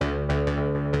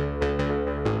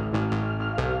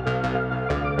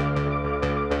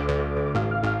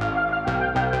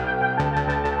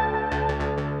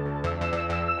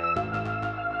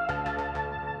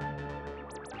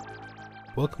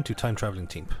Welcome to Time Travelling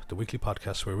Team, the weekly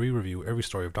podcast where we review every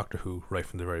story of Doctor Who right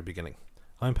from the very beginning.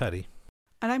 I'm Paddy.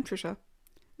 And I'm Trisha.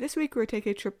 This week we're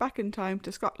taking a trip back in time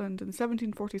to Scotland in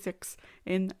 1746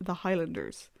 in The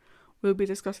Highlanders. We'll be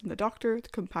discussing the Doctor, the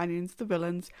companions, the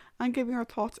villains, and giving our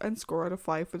thoughts and score out of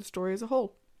 5 for the story as a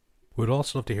whole. We'd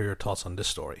also love to hear your thoughts on this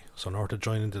story, so in order to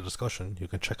join in the discussion, you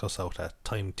can check us out at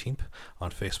Time Teamp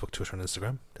on Facebook, Twitter and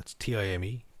Instagram. That's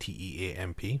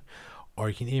TIMETEAMP. Or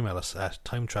you can email us at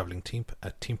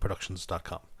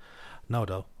timetravellingteam@teamproductions.com. Now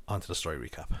though, on to the story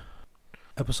recap.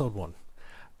 Episode 1.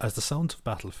 As the sounds of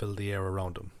battle filled the air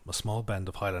around them, a small band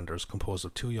of Highlanders composed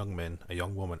of 2 young men, a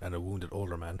young woman and a wounded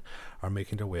older man are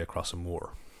making their way across a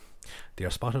moor. They are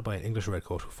spotted by an English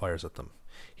redcoat who fires at them.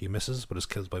 He misses but is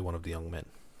killed by one of the young men.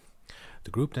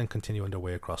 The group then continue on their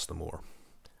way across the moor.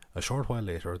 A short while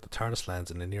later, the TARDIS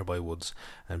lands in the nearby woods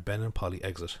and Ben and Polly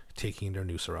exit, taking in their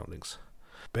new surroundings.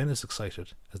 Ben is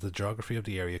excited as the geography of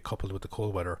the area coupled with the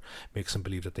cold weather makes him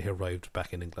believe that they have arrived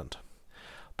back in England.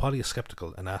 Polly is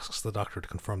skeptical and asks the Doctor to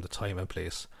confirm the time and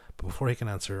place, but before he can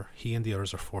answer, he and the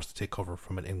others are forced to take cover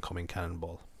from an incoming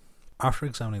cannonball. After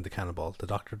examining the cannonball, the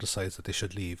Doctor decides that they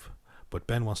should leave, but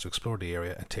Ben wants to explore the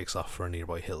area and takes off for a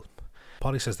nearby hill.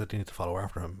 Polly says that they need to follow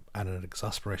after him, and an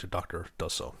exasperated Doctor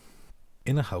does so.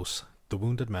 In a house, the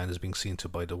wounded man is being seen to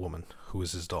by the woman, who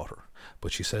is his daughter,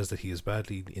 but she says that he is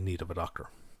badly in need of a doctor.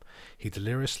 He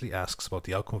deliriously asks about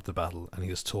the outcome of the battle, and he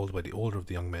is told by the older of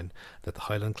the young men that the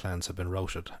Highland clans have been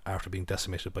routed after being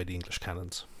decimated by the English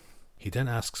cannons. He then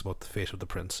asks about the fate of the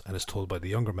prince, and is told by the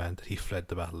younger man that he fled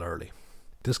the battle early.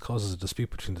 This causes a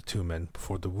dispute between the 2 men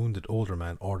before the wounded older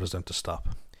man orders them to stop.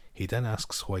 He then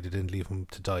asks why they didn't leave him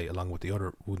to die along with the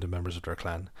other wounded members of their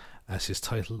clan, as his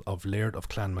title of Laird of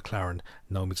Clan MacLaren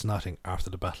now means nothing after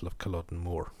the Battle of Culloden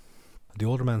Moor. The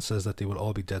older man says that they will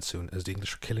all be dead soon as the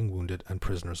English are killing wounded and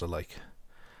prisoners alike.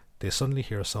 They suddenly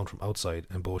hear a sound from outside,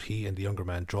 and both he and the younger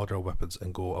man draw their weapons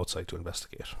and go outside to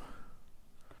investigate.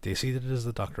 They see that it is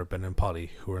the Doctor, Ben and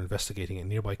Polly, who are investigating a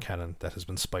nearby cannon that has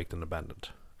been spiked and abandoned.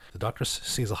 The Doctor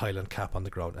sees a Highland cap on the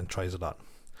ground and tries it on.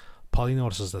 Polly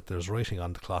notices that there is writing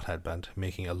on the cloth headband,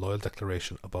 making a loyal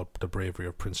declaration about the bravery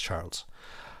of Prince Charles.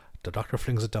 The Doctor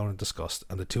flings it down in disgust,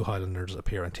 and the 2 Highlanders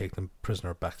appear and take them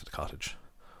prisoner back to the cottage.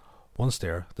 Once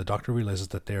there, the Doctor realises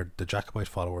that they are the Jacobite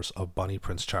followers of Bonnie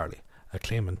Prince Charlie, a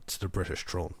claimant to the British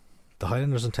throne. The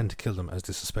Highlanders intend to kill them as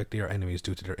they suspect they are enemies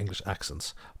due to their English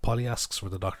accents. Polly asks for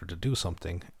the Doctor to do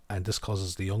something, and this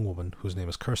causes the young woman, whose name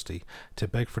is Kirsty, to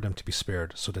beg for them to be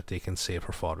spared so that they can save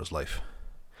her father's life.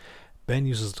 Ben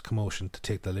uses the commotion to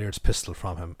take the Laird's pistol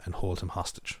from him and hold him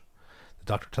hostage. The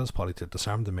Doctor tells Polly to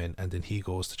disarm the men, and then he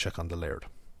goes to check on the Laird.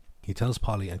 He tells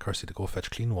Polly and Kirsty to go fetch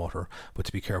clean water, but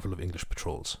to be careful of English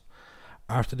patrols.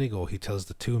 After they go, he tells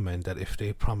the 2 men that if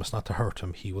they promise not to hurt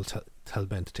him, he will tell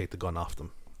Ben to take the gun off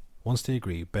them. Once they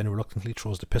agree, Ben reluctantly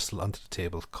throws the pistol onto the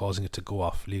table, causing it to go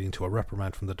off, leading to a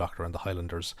reprimand from the Doctor and the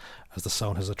Highlanders, as the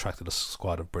sound has attracted a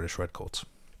squad of British redcoats.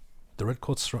 The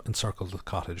redcoats encircle the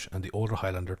cottage, and the older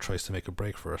Highlander tries to make a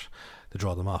break for it to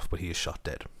draw them off, but he is shot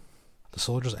dead. The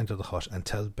soldiers enter the hut and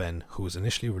tell Ben, who is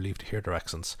initially relieved to hear their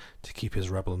accents, to keep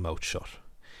his rebel mouth shut.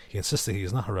 He insists that he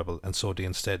is not a rebel, and so they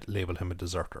instead label him a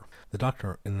deserter. The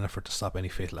Doctor, in an effort to stop any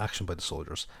fatal action by the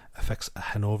soldiers, affects a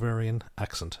Hanoverian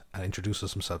accent and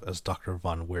introduces himself as Dr.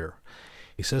 Von Weir.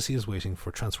 He says he is waiting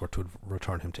for transport to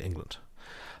return him to England.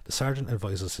 The sergeant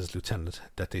advises his lieutenant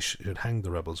that they should hang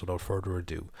the rebels without further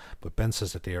ado, but Ben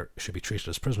says that they should be treated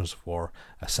as prisoners of war,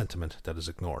 a sentiment that is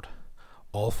ignored.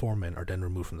 All 4 men are then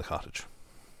removed from the cottage.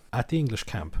 At the English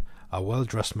camp, a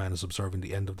well-dressed man is observing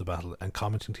the end of the battle and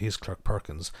commenting to his clerk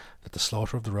Perkins that the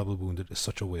slaughter of the rebel wounded is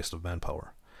such a waste of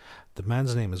manpower. The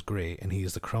man's name is Grey, and he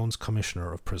is the Crown's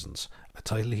Commissioner of Prisons, a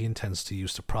title he intends to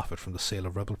use to profit from the sale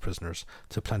of rebel prisoners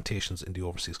to plantations in the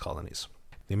overseas colonies.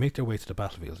 They make their way to the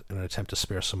battlefield in an attempt to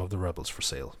spare some of the rebels for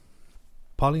sale.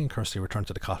 Polly and Kirsty return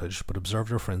to the cottage, but observe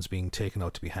their friends being taken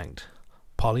out to be hanged.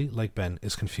 Polly, like Ben,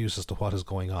 is confused as to what is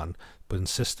going on, but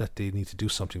insists that they need to do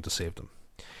something to save them.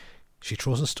 She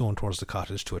throws a stone towards the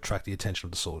cottage to attract the attention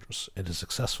of the soldiers. It is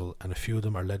successful, and a few of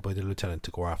them are led by the lieutenant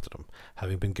to go after them,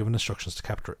 having been given instructions to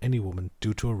capture any woman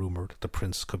due to a rumour that the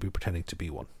prince could be pretending to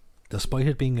be one. Despite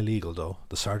it being illegal, though,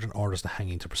 the sergeant orders the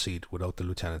hanging to proceed without the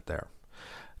lieutenant there.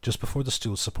 Just before the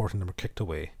stools supporting them are kicked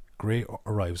away, Grey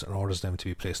arrives and orders them to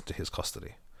be placed into his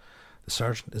custody. The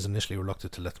sergeant is initially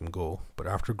reluctant to let them go, but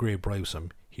after Grey bribes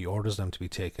him, he orders them to be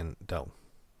taken down.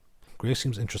 Grey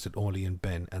seems interested only in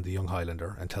Ben and the young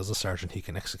Highlander and tells the sergeant he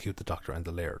can execute the Doctor and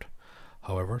the Laird.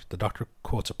 However, the Doctor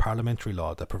quotes a parliamentary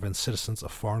law that prevents citizens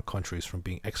of foreign countries from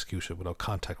being executed without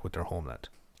contact with their homeland.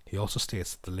 He also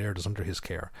states that the Laird is under his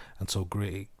care, and so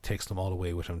Grey takes them all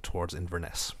away with him towards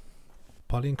Inverness.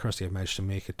 Polly and Kirsty have managed to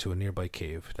make it to a nearby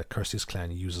cave that Kirsty's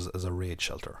clan uses as a raid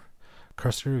shelter.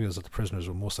 Kirsty reveals that the prisoners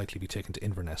will most likely be taken to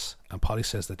Inverness, and Polly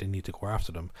says that they need to go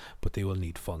after them, but they will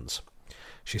need funds.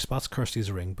 She spots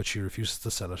Kirsty's ring, but she refuses to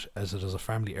sell it as it is a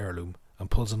family heirloom, and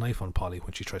pulls a knife on Polly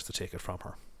when she tries to take it from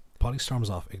her. Polly storms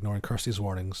off, ignoring Kirsty's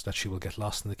warnings that she will get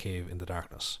lost in the cave in the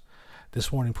darkness.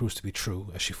 This warning proves to be true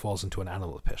as she falls into an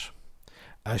animal pit.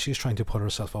 As she is trying to pull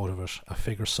herself out of it, a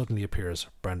figure suddenly appears,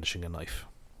 brandishing a knife.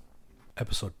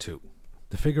 Episode 2.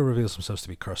 The figure reveals himself to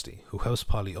be Kirsty, who helps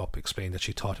Polly up, explaining that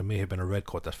she thought it may have been a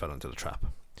redcoat that fell into the trap.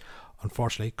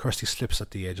 Unfortunately, Kirsty slips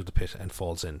at the edge of the pit and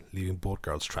falls in, leaving both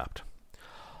girls trapped.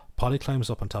 Polly climbs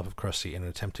up on top of Kirsty in an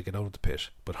attempt to get out of the pit,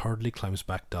 but hurriedly climbs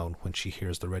back down when she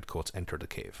hears the redcoats enter the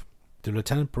cave. The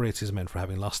lieutenant berates his men for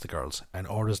having lost the girls and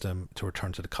orders them to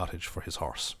return to the cottage for his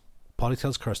horse. Polly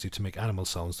tells Kirsty to make animal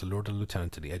sounds to lure the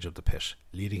lieutenant to the edge of the pit,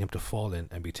 leading him to fall in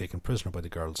and be taken prisoner by the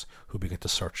girls, who begin to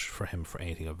search for him for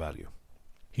anything of value.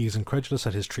 He is incredulous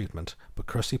at his treatment, but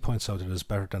Kirsty points out it is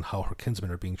better than how her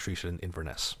kinsmen are being treated in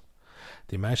Inverness.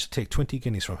 They manage to take 20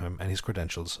 guineas from him and his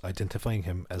credentials, identifying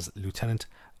him as Lieutenant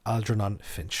Algernon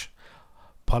Finch.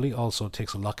 Polly also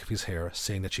takes a lock of his hair,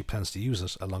 saying that she plans to use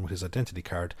it, along with his identity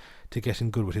card, to get in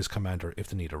good with his commander if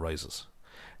the need arises.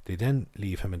 They then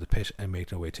leave him in the pit and make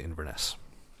their way to Inverness.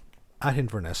 At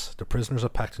Inverness, the prisoners are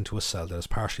packed into a cell that is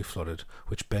partially flooded,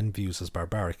 which Ben views as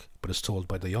barbaric, but is told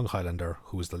by the young Highlander,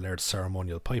 who is the Laird's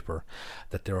ceremonial piper,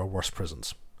 that there are worse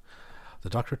prisons. The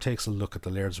doctor takes a look at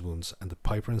the Laird's wounds, and the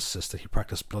piper insists that he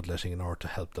practice bloodletting in order to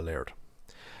help the Laird.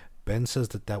 Ben says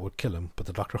that would kill him, but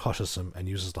the doctor hushes him and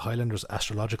uses the Highlanders'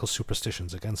 astrological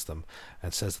superstitions against them,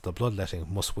 and says that the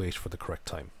bloodletting must wait for the correct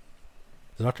time.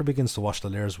 The doctor begins to wash the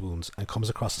Laird's wounds and comes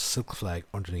across a silk flag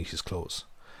underneath his clothes.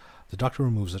 The doctor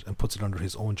removes it and puts it under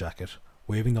his own jacket,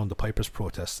 waving down the piper's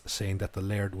protest, saying that the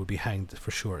Laird would be hanged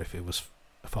for sure if it was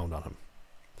found on him.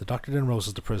 The doctor then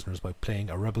rouses the prisoners by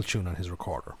playing a rebel tune on his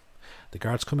recorder. The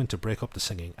guards come in to break up the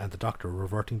singing, and the doctor,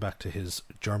 reverting back to his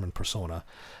German persona,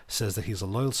 says that he is a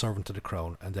loyal servant to the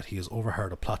crown and that he has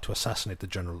overheard a plot to assassinate the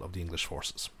general of the English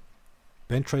forces.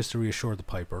 Ben tries to reassure the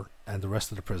piper and the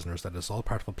rest of the prisoners that it is all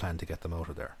part of a plan to get them out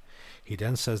of there. He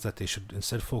then says that they should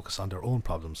instead focus on their own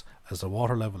problems, as the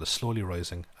water level is slowly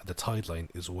rising and the tide line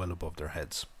is well above their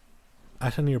heads.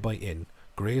 At a nearby inn,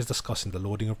 Grey is discussing the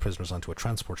loading of prisoners onto a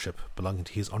transport ship belonging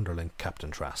to his underling,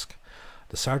 Captain Trask.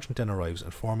 The sergeant then arrives,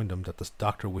 informing them that the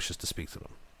doctor wishes to speak to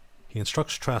them. He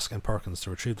instructs Trask and Perkins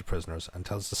to retrieve the prisoners and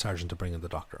tells the sergeant to bring in the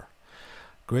doctor.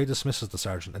 Grey dismisses the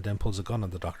sergeant and then pulls a gun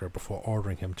on the doctor before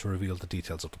ordering him to reveal the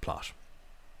details of the plot.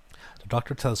 The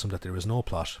doctor tells him that there is no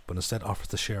plot, but instead offers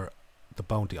to share the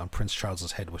bounty on Prince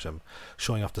Charles's head with him,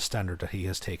 showing off the standard that he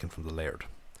has taken from the Laird.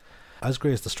 As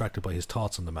Grey is distracted by his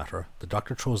thoughts on the matter, the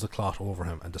doctor throws the cloth over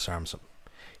him and disarms him.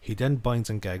 He then binds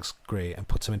and gags Grey and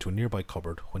puts him into a nearby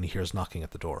cupboard when he hears knocking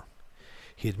at the door.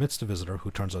 He admits the visitor,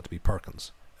 who turns out to be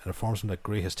Perkins, and informs him that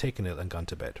Grey has taken ill and gone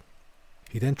to bed.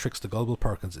 He then tricks the gullible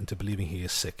Perkins into believing he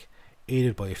is sick,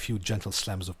 aided by a few gentle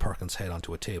slams of Perkins' head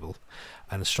onto a table,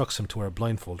 and instructs him to wear a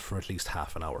blindfold for at least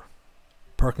half an hour.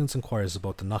 Perkins inquires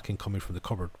about the knocking coming from the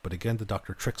cupboard, but again the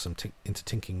doctor tricks him into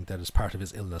thinking that it is part of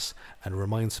his illness and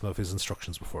reminds him of his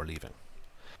instructions before leaving.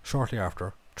 Shortly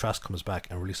after, Trask comes back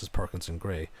and releases Perkins and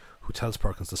Grey, who tells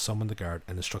Perkins to summon the guard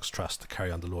and instructs Trask to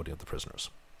carry on the loading of the prisoners.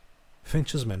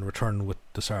 Finch's men return with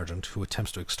the sergeant, who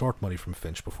attempts to extort money from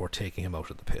Finch before taking him out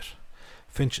of the pit.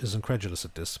 Finch is incredulous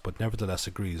at this, but nevertheless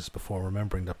agrees before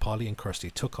remembering that Polly and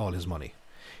Kirsty took all his money.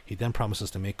 He then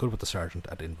promises to make good with the sergeant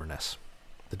at Inverness.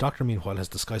 The doctor meanwhile has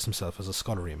disguised himself as a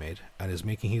scullery maid and is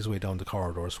making his way down the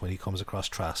corridors when he comes across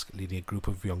Trask leading a group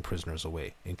of young prisoners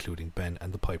away, including Ben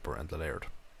and the piper and the Laird.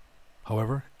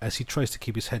 However, as he tries to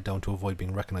keep his head down to avoid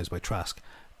being recognised by Trask,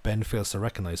 Ben fails to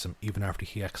recognise him even after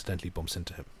he accidentally bumps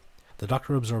into him. The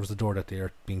doctor observes the door that they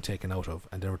are being taken out of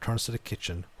and then returns to the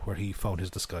kitchen where he found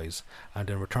his disguise, and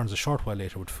then returns a short while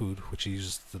later with food which he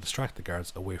uses to distract the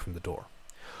guards away from the door.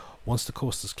 Once the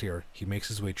coast is clear, he makes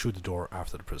his way through the door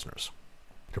after the prisoners.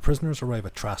 The prisoners arrive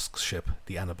at Trask's ship,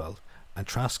 the Annabelle, and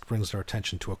Trask brings their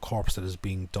attention to a corpse that is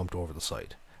being dumped over the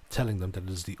side, telling them that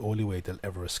it is the only way they'll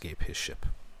ever escape his ship.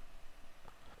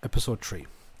 Episode 3.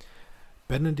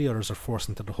 Ben and the others are forced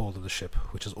into the hold of the ship,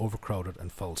 which is overcrowded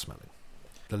and foul-smelling.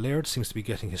 The Laird seems to be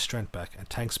getting his strength back and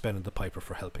thanks Ben and the piper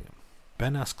for helping him.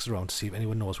 Ben asks around to see if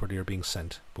anyone knows where they are being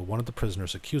sent, but one of the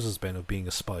prisoners accuses Ben of being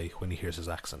a spy when he hears his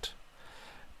accent.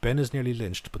 Ben is nearly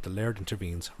lynched, but the Laird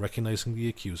intervenes, recognising the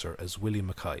accuser as William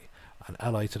Mackay, an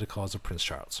ally to the cause of Prince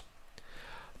Charles.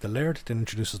 The Laird then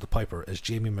introduces the piper as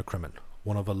Jamie McCrimmon,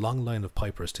 one of a long line of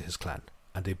pipers to his clan,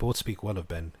 and they both speak well of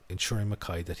Ben, ensuring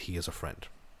Mackay that he is a friend.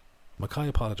 Mackay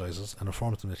apologises and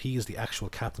informs them that he is the actual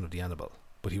captain of the Annabelle,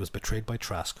 but he was betrayed by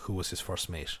Trask, who was his first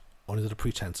mate, under the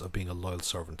pretense of being a loyal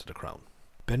servant to the crown.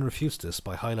 Ben refutes this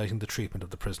by highlighting the treatment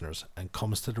of the prisoners and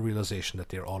comes to the realization that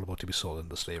they are all about to be sold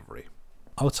into slavery.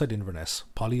 Outside Inverness,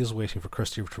 Polly is waiting for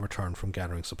Kirsty to return from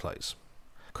gathering supplies.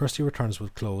 Kirsty returns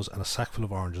with clothes and a sack full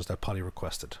of oranges that Polly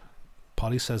requested.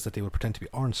 Polly says that they will pretend to be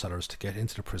orange sellers to get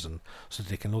into the prison so that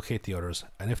they can locate the others,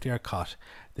 and if they are caught,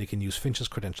 they can use Finch's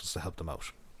credentials to help them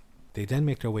out. They then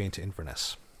make their way into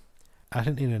Inverness. At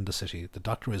an inn in the city, the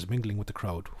Doctor is mingling with the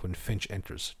crowd when Finch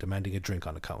enters, demanding a drink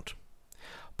on account.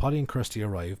 Polly and Kirsty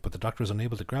arrive, but the Doctor is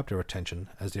unable to grab their attention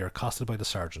as they are accosted by the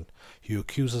sergeant, who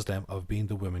accuses them of being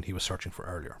the women he was searching for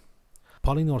earlier.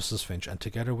 Polly notices Finch, and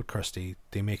together with Kirsty,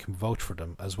 they make him vouch for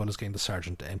them, as well as getting the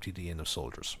sergeant to empty the inn of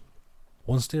soldiers.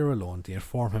 Once they are alone, they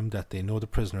inform him that they know the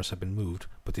prisoners have been moved,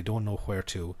 but they don't know where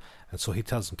to, and so he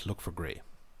tells them to look for Grey.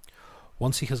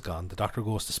 Once he has gone, the Doctor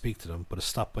goes to speak to them, but is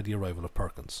stopped by the arrival of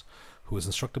Perkins, who is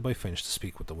instructed by Finch to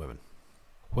speak with the women.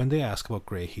 When they ask about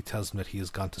Grey, he tells them that he has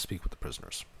gone to speak with the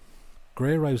prisoners.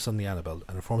 Grey arrives on the Annabelle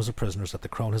and informs the prisoners that the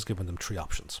Crown has given them 3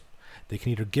 options. They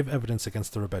can either give evidence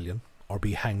against the rebellion, or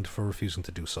be hanged for refusing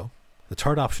to do so. The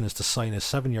third option is to sign a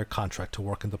 7-year contract to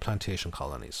work in the plantation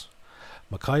colonies.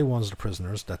 Mackay warns the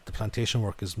prisoners that the plantation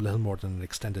work is little more than an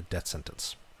extended death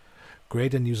sentence. Grey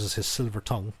then uses his silver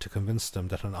tongue to convince them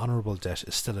that an honourable debt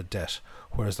is still a debt,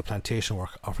 whereas the plantation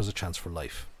work offers a chance for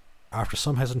life. After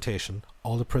some hesitation,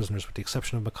 all the prisoners, with the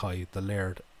exception of Mackay, the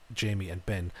Laird, Jamie and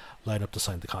Ben, line up to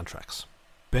sign the contracts.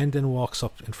 Ben then walks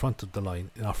up in front of the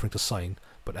line in offering to sign,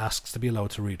 but asks to be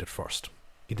allowed to read it first.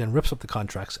 He then rips up the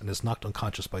contracts and is knocked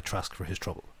unconscious by Trask for his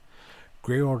trouble.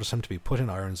 Grey orders him to be put in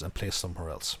irons and placed somewhere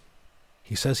else.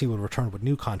 He says he will return with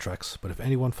new contracts, but if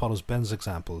anyone follows Ben's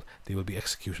example, they will be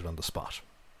executed on the spot.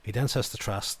 He then says to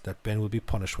Trask that Ben will be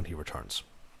punished when he returns.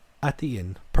 At the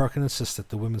inn, Perkin insists that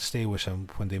the women stay with him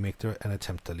when they make an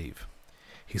attempt to leave.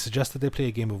 He suggests that they play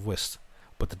a game of whist,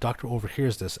 but the Doctor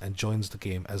overhears this and joins the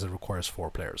game as it requires 4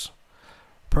 players.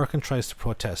 Perkin tries to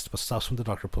protest but stops when the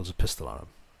Doctor pulls a pistol on him.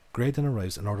 Grey then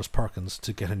arrives and orders Perkins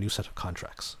to get a new set of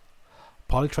contracts.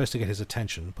 Polly tries to get his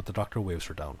attention, but the Doctor waves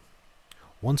her down.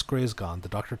 Once Grey is gone, the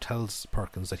Doctor tells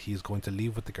Perkins that he is going to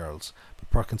leave with the girls, but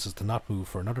Perkins is to not move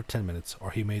for another 10 minutes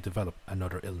or he may develop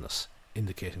another illness,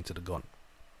 indicating to the gun.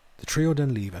 The trio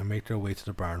then leave and make their way to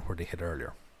the barn where they hid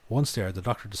earlier. Once there, the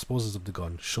Doctor disposes of the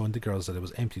gun, showing the girls that it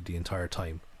was empty the entire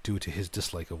time, due to his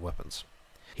dislike of weapons.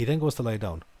 He then goes to lie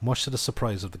down, much to the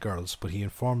surprise of the girls, but he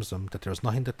informs them that there is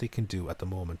nothing that they can do at the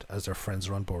moment as their friends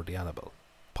are on board the Annabelle.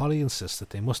 Polly insists that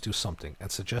they must do something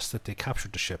and suggests that they capture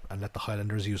the ship and let the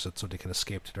Highlanders use it so they can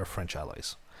escape to their French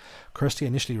allies. Kirsty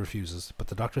initially refuses, but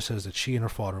the Doctor says that she and her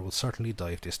father will certainly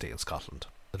die if they stay in Scotland.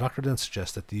 The Doctor then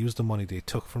suggests that they use the money they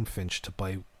took from Finch to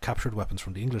buy captured weapons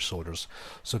from the English soldiers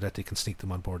so that they can sneak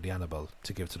them on board the Annabelle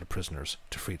to give to the prisoners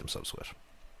to free themselves with.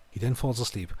 He then falls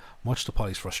asleep, much to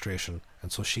Polly's frustration,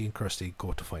 and so she and Kirsty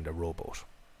go to find a rowboat.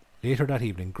 Later that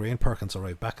evening, Grey and Perkins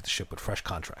arrive back at the ship with fresh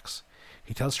contracts.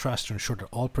 He tells Trask to ensure that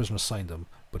all prisoners sign them,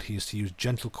 but he is to use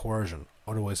gentle coercion,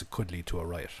 otherwise it could lead to a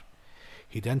riot.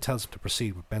 He then tells them to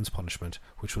proceed with Ben's punishment,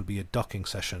 which will be a ducking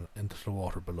session into the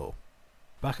water below.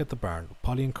 Back at the barn,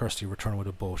 Polly and Kirsty return with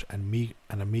a boat and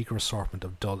a meagre assortment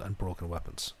of dull and broken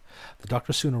weapons. The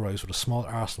Doctor soon arrives with a small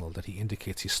arsenal that he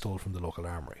indicates he stole from the local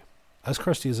armoury. As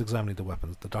Kirsty is examining the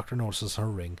weapons, the Doctor notices her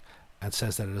ring and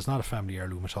says that it is not a family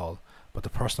heirloom at all, but the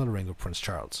personal ring of Prince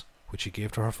Charles, which he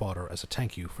gave to her father as a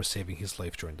thank you for saving his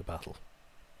life during the battle.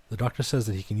 The Doctor says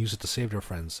that he can use it to save their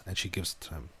friends, and she gives it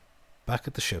to him. Back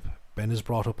at the ship, Ben is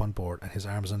brought up on board and his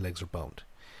arms and legs are bound.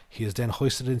 He is then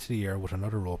hoisted into the air with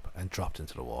another rope and dropped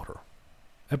into the water.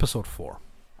 Episode 4.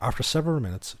 After several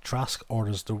minutes, Trask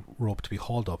orders the rope to be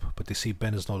hauled up, but they see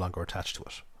Ben is no longer attached to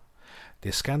it.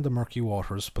 They scan the murky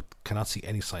waters, but cannot see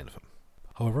any sign of him.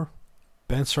 However,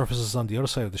 Ben surfaces on the other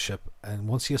side of the ship, and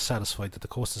once he is satisfied that the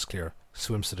coast is clear,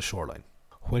 swims to the shoreline.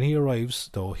 When he arrives,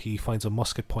 though, he finds a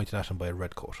musket pointed at him by a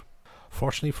redcoat.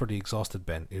 Fortunately for the exhausted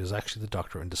Ben, it is actually the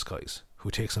Doctor in disguise, who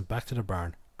takes him back to the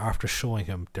barn after showing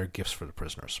him their gifts for the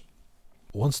prisoners.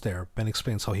 Once there, Ben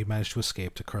explains how he managed to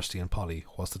escape to Kirsty and Polly,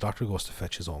 whilst the Doctor goes to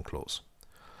fetch his own clothes.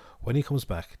 When he comes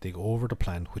back, they go over the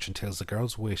plan, which entails the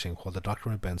girls waiting while the Doctor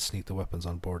and Ben sneak the weapons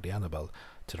on board the Annabelle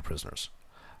to the prisoners.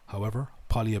 However,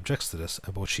 Polly objects to this,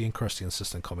 and both she and Kirsty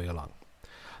insist on coming along.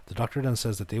 The Doctor then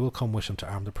says that they will come with him to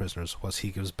arm the prisoners, whilst he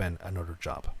gives Ben another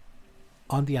job.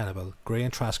 On the Annabelle, Grey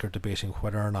and Trask are debating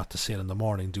whether or not to sail in the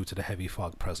morning due to the heavy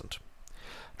fog present.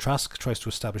 Trask tries to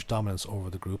establish dominance over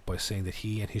the group by saying that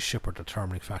he and his ship are the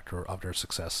determining factor of their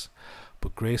success,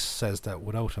 but Grey says that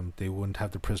without him they wouldn't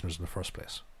have the prisoners in the first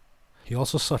place. He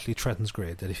also subtly threatens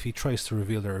Grey that if he tries to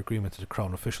reveal their agreement to the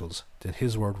Crown officials, then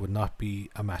his word would not be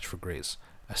a match for Grey's,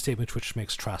 a statement which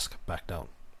makes Trask back down.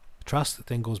 Trask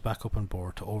then goes back up on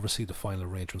board to oversee the final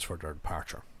arrangements for their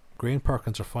departure. Grey and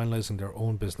Perkins are finalising their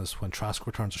own business when Trask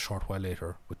returns a short while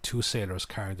later with 2 sailors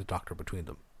carrying the Doctor between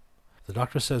them. The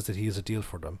Doctor says that he has a deal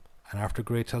for them, and after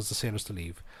Grey tells the sailors to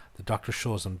leave, the Doctor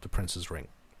shows them the Prince's ring.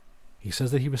 He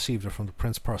says that he received it from the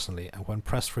Prince personally, and when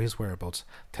pressed for his whereabouts,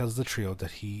 tells the trio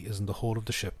that he is in the hold of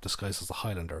the ship disguised as a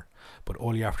Highlander, but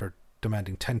only after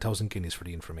demanding 10,000 guineas for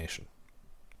the information.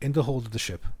 In the hold of the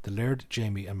ship, the Laird,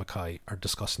 Jamie and Mackay are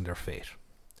discussing their fate.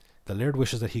 The Laird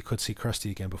wishes that he could see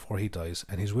Kirsty again before he dies,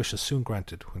 and his wish is soon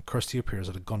granted when Kirsty appears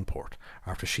at a gunport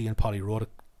after she and Polly rode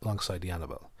alongside the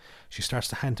Annabelle. She starts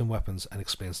to hand him weapons and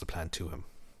explains the plan to him.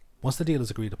 Once the deal is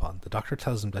agreed upon, the Doctor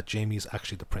tells him that Jamie is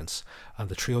actually the Prince, and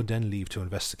the trio then leave to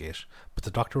investigate, but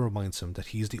the Doctor reminds him that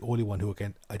he is the only one who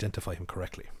can identify him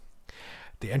correctly.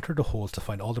 They enter the hold to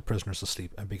find all the prisoners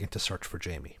asleep and begin to search for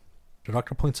Jamie. The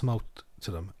Doctor points him out to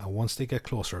them, and once they get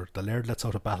closer, the Laird lets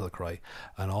out a battle cry,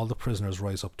 and all the prisoners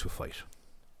rise up to fight.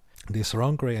 They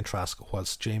surround Grey and Trask,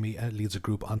 whilst Jamie leads a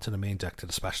group onto the main deck to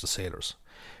dispatch the sailors.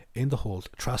 In the hold,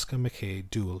 Trask and Mackay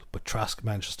duel, but Trask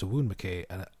manages to wound Mackay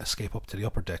and escape up to the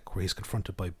upper deck, where he's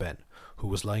confronted by Ben, who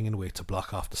was lying in wait to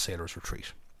block off the sailors'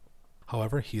 retreat.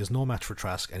 However, he is no match for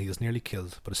Trask, and he is nearly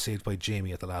killed, but is saved by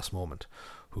Jamie at the last moment,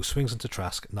 who swings into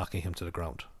Trask, knocking him to the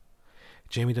ground.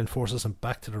 Jamie then forces him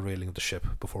back to the railing of the ship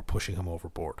before pushing him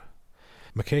overboard.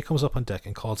 Mackay comes up on deck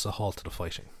and calls a halt to the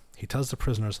fighting. He tells the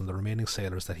prisoners and the remaining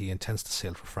sailors that he intends to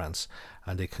sail for France,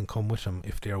 and they can come with him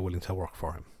if they are willing to work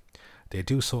for him. They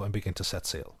do so and begin to set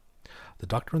sail. The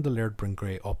Doctor and the Laird bring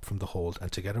Grey up from the hold, and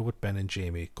together with Ben and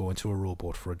Jamie go into a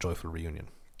rowboat for a joyful reunion.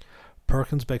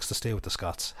 Perkins begs to stay with the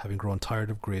Scots, having grown tired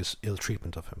of Grey's ill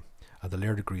treatment of him, and the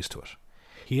Laird agrees to it.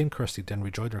 He and Kirsty then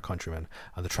rejoin their countrymen,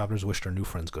 and the travellers wish their new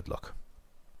friends good luck.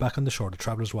 Back on the shore, the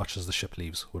travellers watch as the ship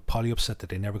leaves, with Polly upset that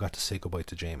they never got to say goodbye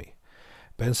to Jamie.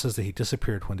 Ben says that he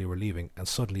disappeared when they were leaving, and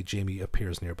suddenly Jamie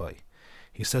appears nearby.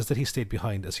 He says that he stayed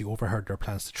behind as he overheard their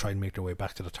plans to try and make their way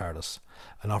back to the TARDIS,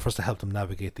 and offers to help them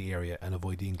navigate the area and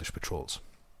avoid the English patrols.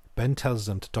 Ben tells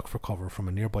them to duck for cover from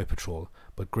a nearby patrol,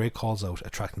 but Grey calls out,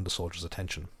 attracting the soldiers'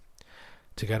 attention.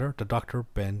 Together, the Doctor,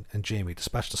 Ben and Jamie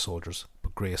dispatch the soldiers,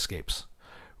 but Grey escapes.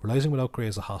 Realising without Grey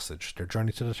as a hostage, their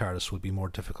journey to the TARDIS will be more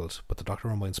difficult, but the Doctor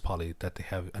reminds Polly that they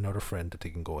have another friend that they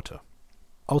can go to.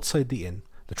 Outside the inn,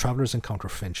 the travellers encounter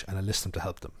Finch and enlist him to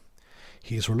help them.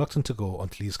 He is reluctant to go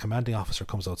until his commanding officer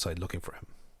comes outside looking for him.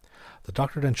 The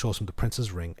Doctor then shows him the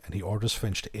Prince's ring, and he orders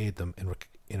Finch to aid them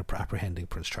in apprehending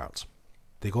Prince Charles.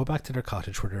 They go back to their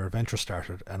cottage where their adventure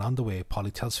started, and on the way,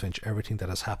 Polly tells Finch everything that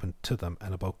has happened to them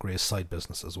and about Grey's side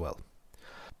business as well.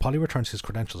 Polly returns his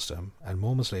credentials to him, and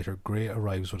moments later Grey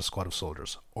arrives with a squad of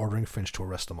soldiers, ordering Finch to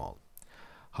arrest them all.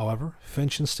 However,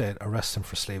 Finch instead arrests him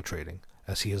for slave trading,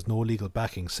 as he has no legal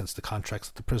backing since the contracts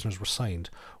that the prisoners were signed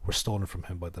were stolen from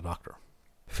him by the Doctor.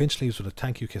 Finch leaves with a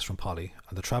thank you kiss from Polly,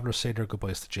 and the travellers say their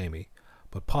goodbyes to Jamie,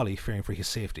 but Polly, fearing for his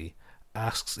safety,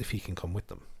 asks if he can come with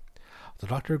them. The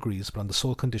Doctor agrees, but on the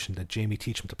sole condition that Jamie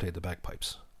teach him to play the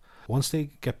bagpipes. Once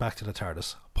they get back to the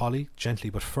TARDIS, Polly, gently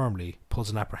but firmly,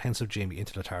 pulls an apprehensive Jamie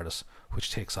into the TARDIS,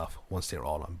 which takes off once they are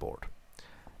all on board.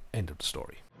 End of the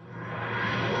story.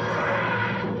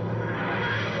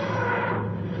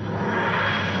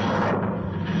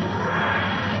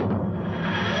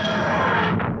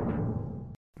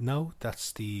 Now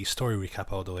that's the story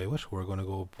recap out of the way with, we're going to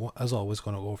go, as always,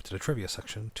 over to the trivia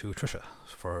section to Trisha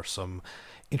for some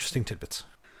interesting tidbits.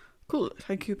 Cool,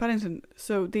 thank you, Paddington.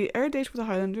 So the air date for the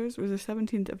Highlanders was the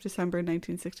 17th of December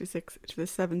 1966 to the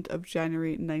 7th of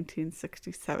January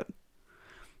 1967.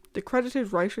 The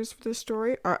credited writers for this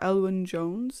story are Elwyn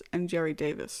Jones and Gerry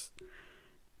Davis.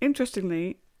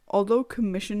 Interestingly, although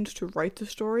commissioned to write the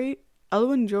story,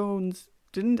 Elwyn Jones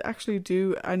didn't actually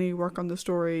do any work on the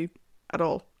story at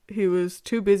all. He was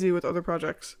too busy with other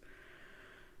projects.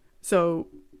 So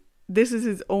this is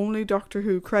his only Doctor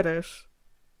Who credit,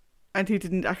 and he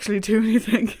didn't actually do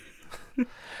anything.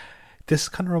 This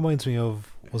kind of reminds me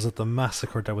of, was it The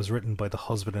Massacre that was written by the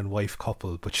husband and wife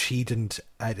couple, but she didn't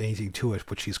add anything to it,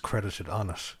 but she's credited on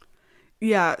it.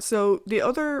 Yeah, so the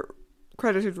other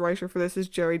credited writer for this is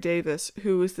Gerry Davis,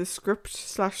 who was the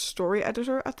script/story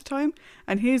editor at the time,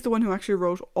 and he's the one who actually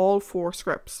wrote all 4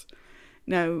 scripts.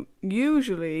 Now,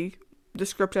 usually the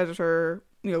script editor,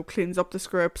 cleans up the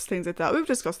scripts, things like that. We've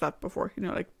discussed that before,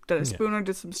 like Dennis Spooner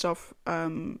did some stuff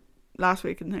last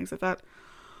week and things like that.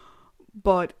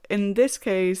 But in this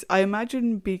case, I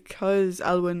imagine because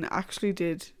Elwyn actually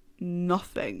did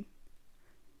nothing,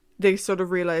 they sort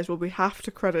of realised, well, we have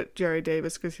to credit Jerry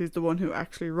Davis because he's the one who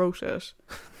actually wrote it.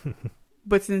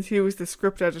 But since he was the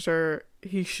script editor,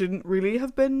 he shouldn't really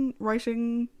have been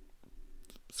writing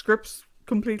scripts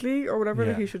completely or whatever.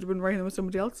 Yeah. He should have been writing them with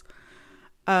somebody else.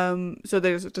 So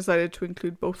they just decided to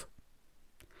include both.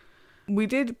 We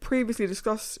did previously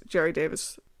discuss Jerry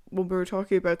Davis when we were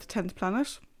talking about The 10th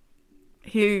Planet.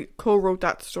 He co-wrote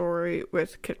that story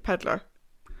with Kit Pedler.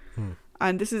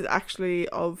 And this is actually,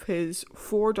 of his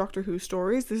 4 Doctor Who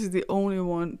stories, this is the only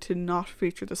one to not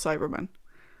feature the Cybermen.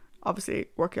 Obviously,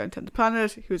 working on 10th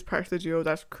Planet, he was part of the duo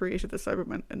that created the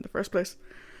Cybermen in the first place.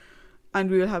 And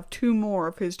we will have 2 more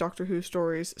of his Doctor Who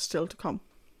stories still to come.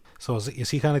 So is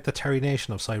he kind of like the Terry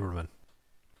Nation of Cybermen?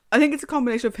 I think it's a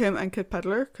combination of him and Kit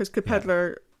Pedler, because Kit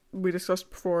Pedler, we discussed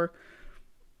before,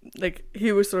 like,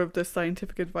 he was sort of the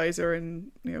scientific advisor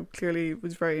and, you know, clearly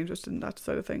was very interested in that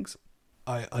side of things.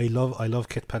 I love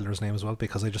Kit Pedler's name as well,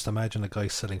 because I just imagine a guy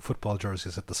selling football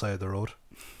jerseys at the side of the road.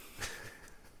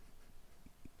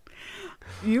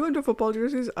 You went with football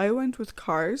jerseys, I went with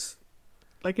cars,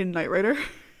 like in Knight Rider.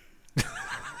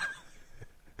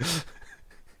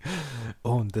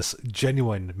 Own this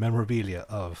genuine memorabilia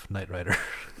of Knight Rider.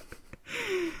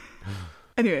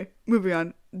 Anyway, moving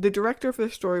on. The director for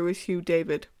the story was Hugh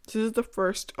David. This is the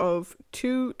first of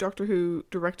 2 Doctor Who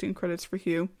directing credits for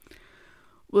Hugh.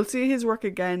 We'll see his work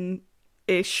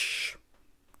again-ish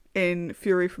in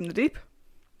Fury from the Deep.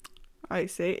 I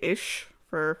say ish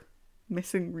for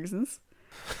missing reasons.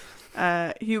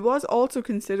 He was also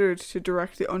considered to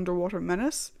direct The Underwater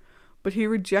Menace, but he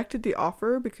rejected the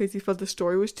offer because he felt the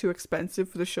story was too expensive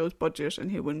for the show's budget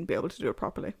and he wouldn't be able to do it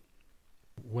properly.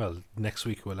 Well, next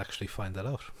week we'll actually find that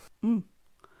out.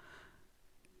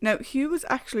 Now, Hugh was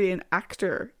actually an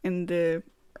actor in the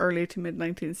early to mid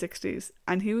 1960s,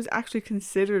 and he was actually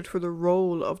considered for the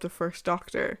role of the first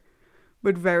Doctor,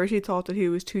 but Verity thought that he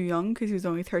was too young because he was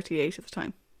only 38 at the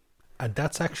time. And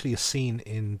that's actually a scene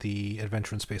in the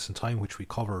Adventure in Space and Time, which we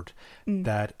covered.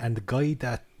 That, and the guy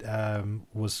that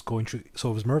was going through,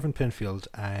 so it was Mervyn Penfield,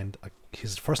 and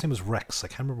his first name was Rex. I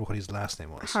can't remember what his last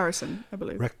name was. Harrison, I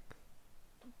believe.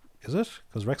 Is it?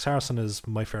 Because Rex Harrison is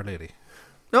My Fair Lady.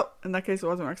 No, in that case it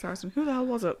wasn't Rex Harrison. Who the hell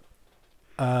was it?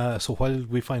 So while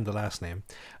we find the last name,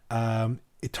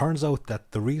 it turns out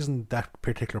that the reason that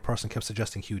particular person kept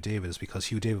suggesting Hugh David is because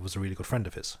Hugh David was a really good friend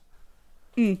of his.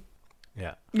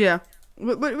 Yeah. Yeah.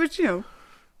 Which, you know,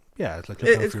 Yeah, it's like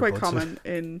it's quite common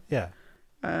in,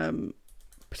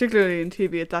 particularly in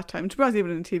TV at that time. To be honest,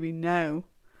 even in TV now.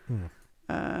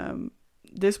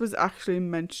 This was actually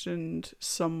mentioned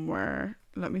somewhere.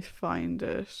 Let me find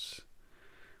it.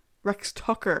 Rex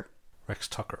Tucker. Rex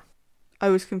Tucker. I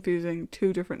was confusing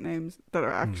 2 different names that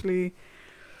are actually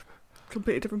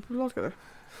completely different people altogether.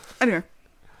 Anyway.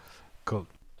 Cool.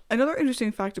 Another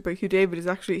interesting fact about Hugh David is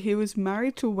actually he was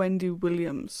married to Wendy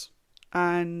Williams,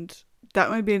 and that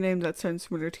might be a name that sounds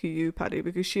familiar to you, Paddy,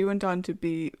 because she went on to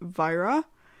be Vyra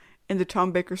in the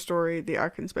Tom Baker story The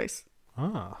Ark in Space.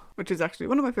 Which is actually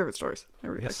one of my favourite stories. I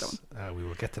really like that one. We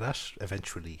will get to that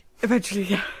eventually. Eventually,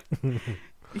 yeah.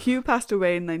 Hugh passed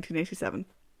away in 1987.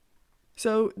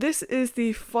 So this is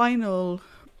the final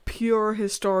pure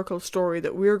historical story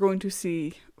that we're going to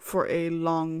see for a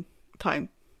long time.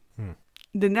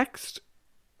 The next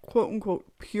quote-unquote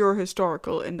pure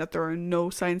historical, in that there are no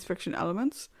science fiction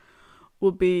elements,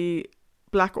 will be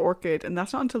Black Orchid, and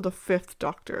that's not until the 5th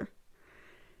Doctor.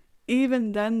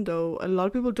 Even then, though, a lot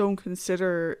of people don't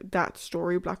consider that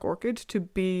story, Black Orchid, to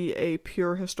be a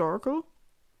pure historical,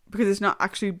 because it's not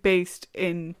actually based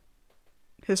in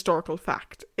historical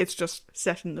fact. It's just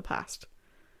set in the past.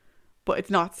 But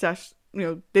it's not set, you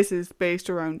know, this is based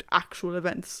around actual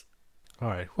events.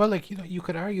 Alright. Well, like, you know, you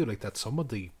could argue like that some of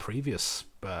the previous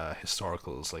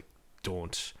historicals like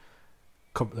don't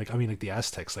come, like, I mean, like the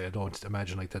Aztecs, like, I don't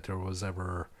imagine like that there was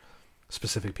ever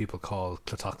specific people called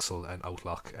Tlatoxel and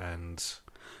Outlook and...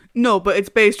 No, but it's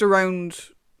based around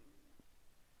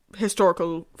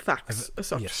historical facts as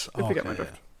such, yes. if you get my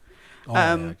drift.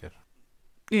 Yeah. I get it.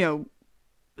 You know,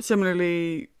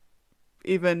 similarly,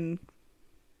 even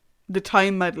the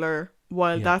Time Meddler,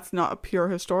 while that's not a pure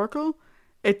historical,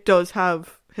 it does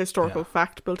have historical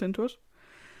fact built into it.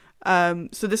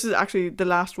 So this is actually the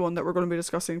last one that we're going to be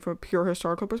discussing from a pure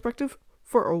historical perspective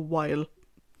for a while.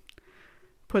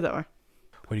 Put it that way.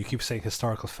 When you keep saying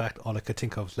historical fact, all I could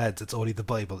think of, lads, it's only the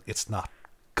Bible, it's not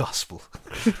gospel.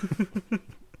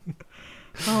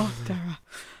 Oh, Dara.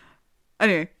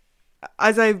 Anyway,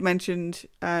 as I've mentioned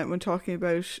when talking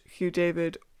about Hugh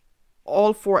David,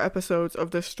 all 4 episodes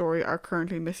of this story are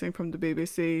currently missing from the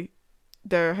BBC.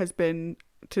 There has been,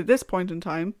 to this point in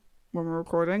time, when we're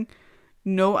recording,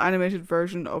 no animated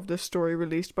version of this story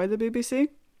released by the BBC.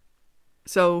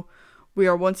 So we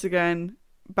are once again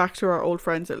back to our old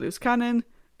friends at Loose Cannon,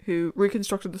 who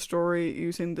reconstructed the story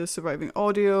using the surviving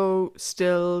audio,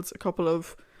 stills, a couple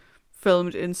of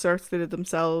filmed inserts they did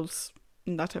themselves,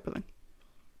 and that type of thing.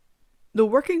 The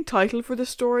working title for the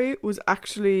story was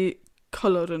actually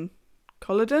Culloden.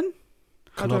 Culloden?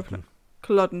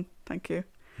 Culloden, thank you.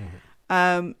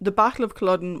 Mm-hmm. The Battle of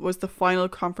Culloden was the final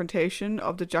confrontation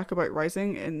of the Jacobite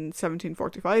Rising in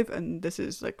 1745, and this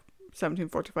is like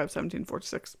 1745,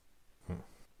 1746.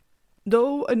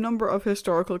 Though a number of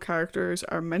historical characters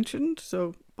are mentioned,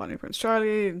 so Bonnie Prince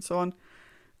Charlie and so on,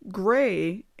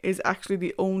 Grey is actually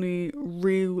the only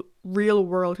real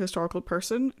world historical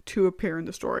person to appear in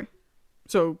the story.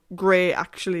 So Grey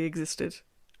actually existed,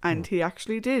 and he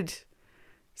actually did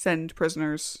send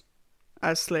prisoners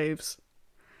as slaves.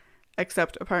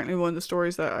 Except apparently one of the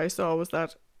stories that I saw was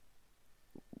that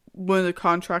one of the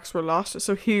contracts were lost,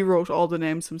 so he wrote all the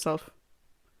names himself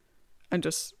and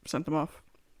just sent them off.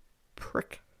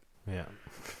 Prick. Yeah.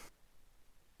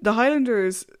 The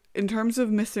Highlanders, in terms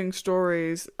of missing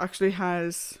stories, actually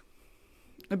has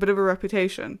a bit of a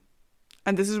reputation.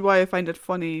 And this is why I find it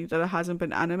funny that it hasn't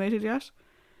been animated yet.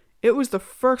 It was the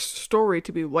first story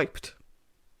to be wiped.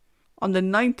 On the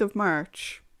 9th of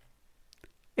March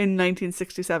in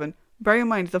 1967. Bear in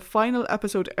mind, the final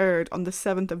episode aired on the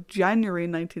 7th of January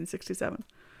 1967.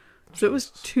 So it was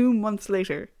 2 months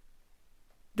later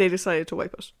they decided to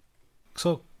wipe it.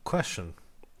 So, question.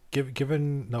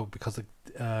 Given, no, because I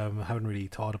haven't really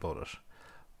thought about it,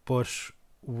 but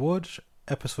would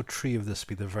episode 3 of this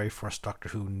be the very first Doctor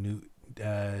Who New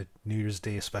Year's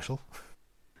Day special?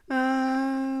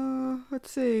 Let's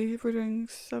see, if we're doing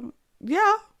 7...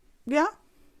 Yeah. It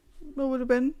would have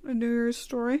been a New Year's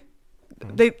story.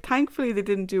 Thankfully they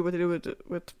didn't do what they did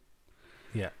with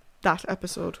that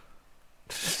episode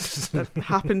that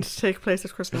happened to take place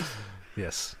at Christmas.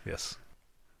 Yes.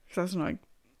 That's annoying.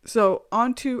 So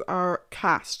on to our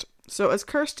cast. So as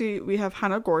Kirsty, we have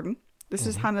Hannah Gordon. This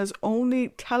is Hannah's only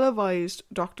televised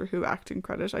Doctor Who acting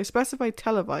credit. I specify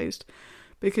televised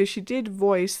because she did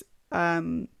voice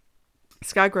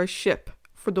Skagra's ship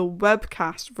for the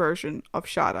webcast version of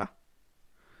Shada,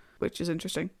 which is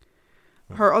interesting.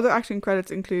 Her other acting credits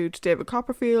include David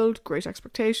Copperfield, Great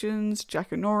Expectations,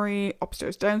 Jack and Nori,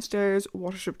 Upstairs Downstairs,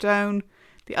 Watership Down,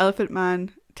 The Elephant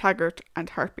Man, Taggart, and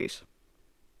Heartbeat.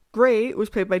 Grey was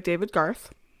played by David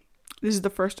Garth. This is the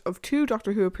first of 2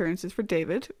 Doctor Who appearances for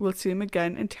David. We'll see him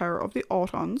again in Terror of the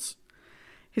Autons.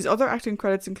 His other acting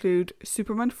credits include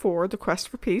Superman 4, The Quest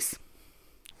for Peace,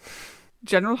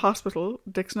 General Hospital,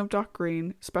 Dixon of Dock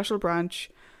Green, Special Branch,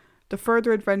 The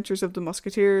Further Adventures of the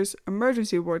Musketeers,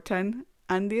 Emergency Ward 10,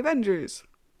 and The Avengers.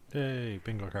 Yay,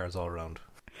 bingo cards all around.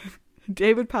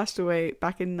 David passed away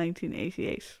back in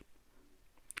 1988.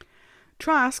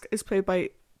 Trask is played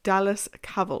by Dallas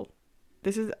Cavil.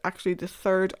 This is actually the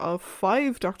 3rd of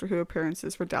 5 Doctor Who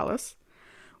appearances for Dallas.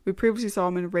 We previously saw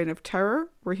him in Reign of Terror,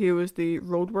 where he was the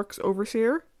roadworks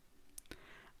overseer.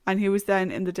 And he was then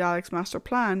in the Daleks' Master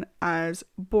Plan as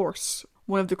Borse,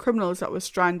 one of the criminals that was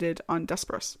stranded on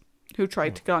Desperos, who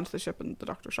tried to get onto the ship and the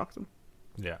Doctor shocked them.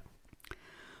 Yeah.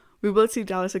 We will see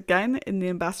Dallas again in The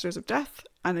Ambassadors of Death,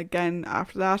 and again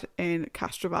after that in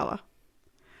Castrovala.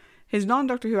 His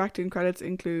non-Doctor Who acting credits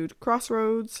include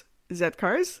Crossroads,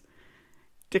 Z-Cars,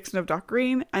 Dixon of Dock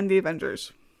Green, and The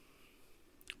Avengers.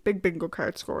 Big bingo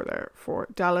card score there for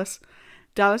Dallas.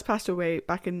 Dallas passed away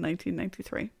back in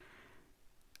 1993.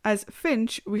 As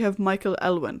Finch, we have Michael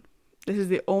Elwyn. This is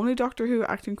the only Doctor Who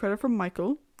acting credit from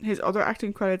Michael. His other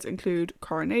acting credits include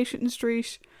Coronation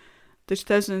Street, the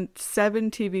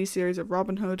 2007 TV series of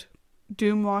Robin Hood,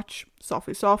 Doomwatch,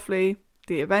 Softly Softly,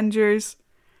 The Avengers,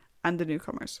 and The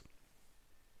Newcomers.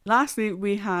 Lastly,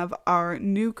 we have our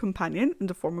new companion in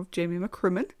the form of Jamie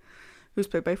McCrimmon, who's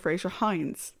played by Fraser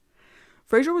Hines.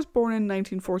 Fraser was born in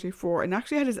 1944 and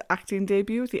actually had his acting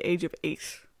debut at the age of 8.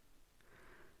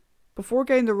 Before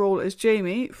getting the role as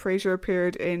Jamie, Fraser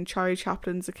appeared in Charlie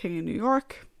Chaplin's The King in New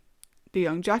York, The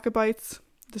Young Jacobites,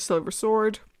 The Silver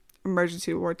Sword,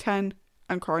 Emergency Ward 10,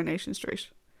 and Coronation Street.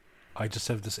 I just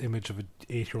have this image of an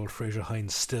 8-year-old Fraser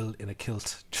Hines still in a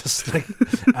kilt, just like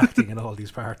acting in all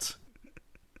these parts.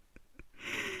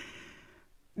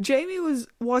 Jamie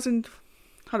wasn't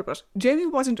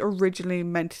originally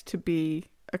meant to be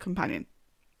a companion.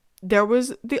 There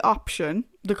was the option,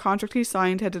 the contract he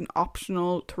signed had an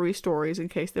optional 3 stories in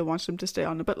case they wanted him to stay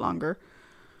on a bit longer.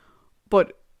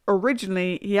 But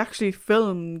originally, he actually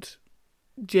filmed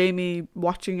Jamie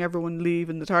watching everyone leave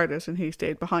in the TARDIS and he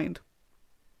stayed behind.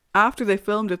 After they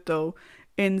filmed it though,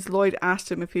 Innes Lloyd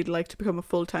asked him if he'd like to become a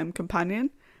full-time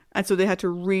companion, And so they had to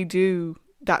redo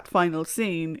that final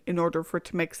scene in order for it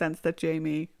to make sense that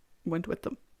Jamie went with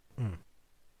them. Mm.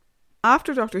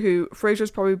 After Doctor Who, Fraser's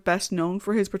probably best known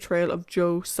for his portrayal of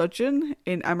Joe Sudgeon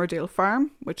in Emmerdale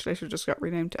Farm, which later just got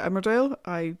renamed to Emmerdale.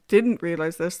 I didn't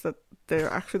realise this, that they're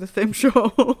actually the same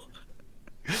show.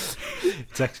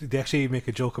 They actually make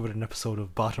a joke of it in an episode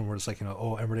of Bottom where it's like,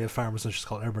 oh, Emmerdale Farm is just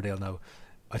called Emmerdale now.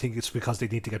 I think it's because they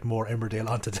need to get more Emmerdale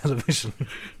onto television.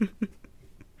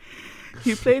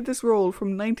 He played this role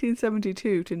from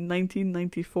 1972 to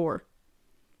 1994.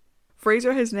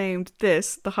 Fraser has named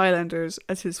this, The Highlanders,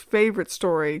 as his favourite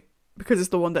story because it's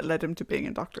the one that led him to being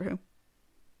in Doctor Who.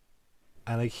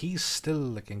 And like he's still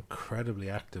like incredibly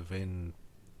active in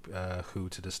Who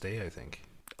to this day, I think.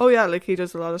 Oh yeah, like he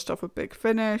does a lot of stuff with Big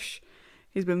Finish.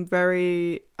 He's been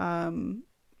very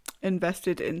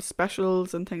invested in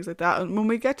specials and things like that. And when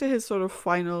we get to his sort of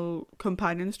final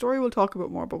companion story, we'll talk a bit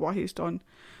more about what he's done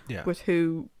with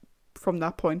Who from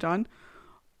that point on.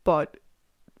 But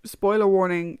spoiler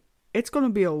warning, it's going to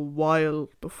be a while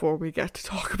before we get to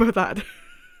talk about that.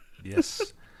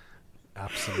 Yes,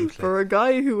 absolutely. For a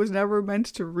guy who was never meant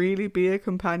to really be a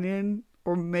companion,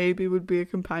 or maybe would be a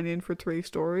companion for 3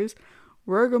 stories,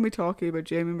 we're going to be talking about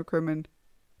Jamie McCrimmon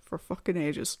for fucking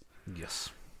ages. Yes.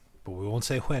 But we won't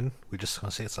say when, we're just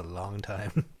going to say it's a long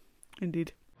time.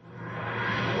 Indeed.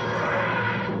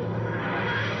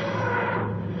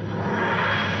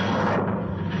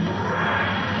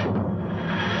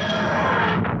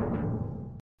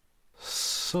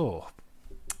 So,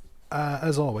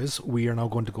 as always, we are now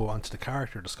going to go on to the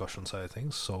character discussion side of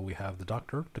things. So we have the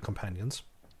Doctor, the companions,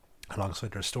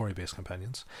 alongside their story-based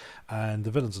companions, and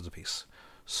the villains of the piece.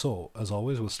 So, as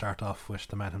always, we'll start off with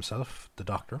the man himself, the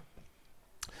Doctor.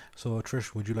 So,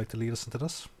 Trish, would you like to lead us into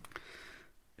this?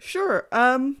 Sure.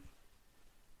 I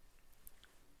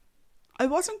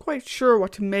wasn't quite sure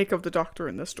what to make of the Doctor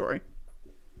in this story.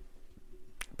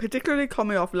 Particularly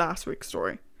coming off last week's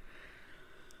story.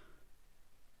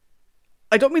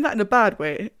 I don't mean that in a bad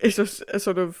way. It's just a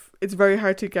sort of, it's very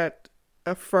hard to get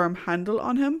a firm handle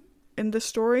on him in this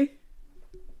story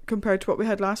compared to what we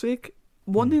had last week.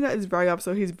 One thing that is very obvious,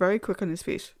 though, he's very quick on his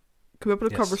feet. Come up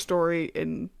with a cover story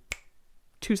in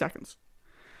 2 seconds.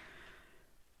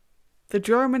 The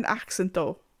German accent,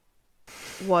 though,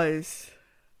 was,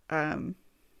 it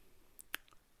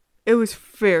was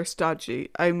fierce dodgy.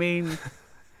 I mean,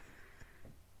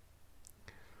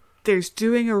 there's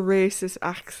doing a racist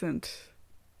accent.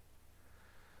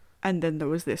 And then there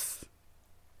was this.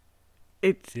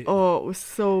 It was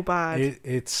so bad.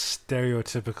 It's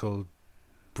stereotypical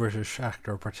British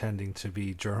actor pretending to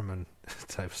be German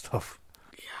type stuff.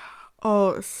 Yeah.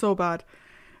 Oh, so bad.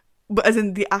 But as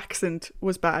in, the accent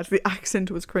was bad. The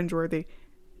accent was cringeworthy.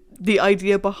 The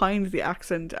idea behind the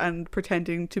accent and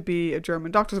pretending to be a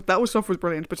German doctor, that stuff was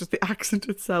brilliant, but just the accent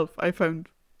itself I found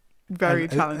very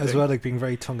challenging. As well, like being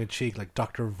very tongue-in-cheek, like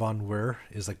Dr. Von Wehr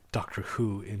is like Doctor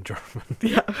Who in German.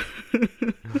 Yeah.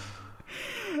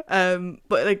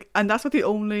 But like, and that's not the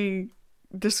only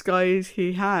disguise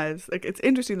he has. Like, it's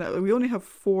interesting that we only have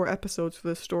 4 episodes for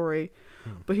this story,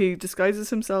 but he disguises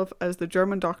himself as the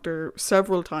German doctor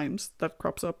several times. That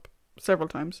crops up several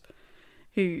times.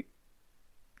 He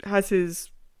has his,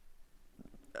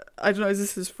 I don't know, is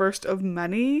this his first of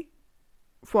many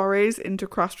forays into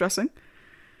cross-dressing?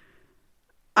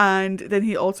 And then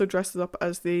he also dresses up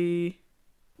as the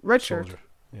red shirt. Soldier.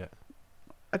 Yeah.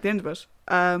 At the end of it.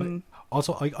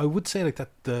 Also, I would say like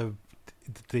that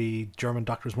the German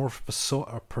doctor is more of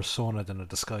a persona than a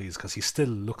disguise, because he still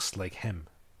looks like him.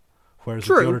 Whereas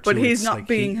true, with the other but two, he's it's not like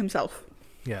being himself.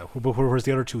 Yeah, but whereas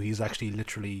the other two, he's actually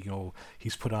literally,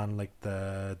 he's put on like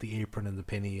the apron and the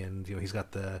penny, and he's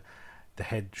got the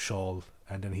head shawl,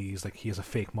 and then he has a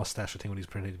fake mustache, I think, when he's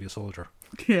pretending to be a soldier.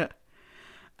 Yeah.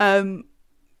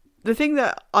 The thing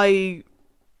that I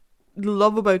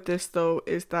love about this, though,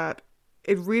 is that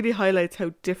it really highlights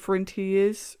how different he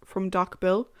is from Doc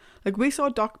Bill. Like, we saw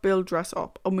Doc Bill dress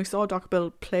up, and we saw Doc Bill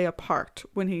play a part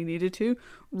when he needed to.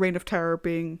 Reign of Terror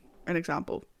being an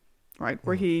example, right?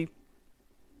 Where he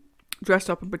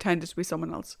dressed up and pretended to be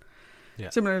someone else.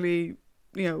 Yeah. Similarly,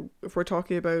 if we're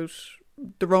talking about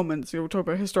the Romans, we're talking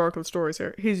about historical stories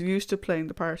here, he's used to playing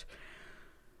the part.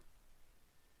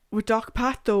 With Doc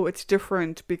Pat, though, it's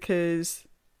different because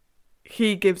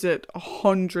he gives it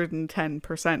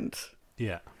 110%.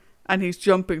 Yeah. And he's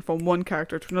jumping from one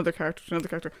character to another character to another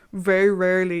character. Very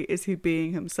rarely is he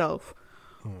being himself.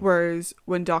 Whereas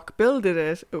when Doc Bill did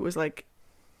it, it was like,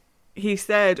 he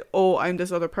said, oh, I'm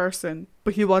this other person,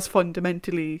 but he was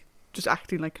fundamentally just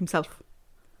acting like himself.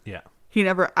 Yeah. He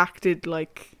never acted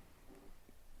like,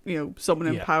 someone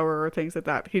in power or things like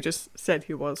that. He just said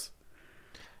he was.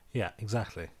 Yeah,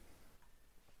 exactly.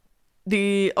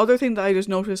 The other thing that I just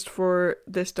noticed for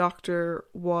this doctor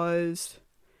was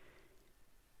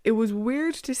it was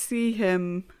weird to see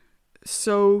him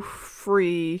so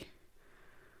free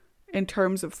in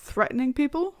terms of threatening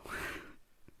people.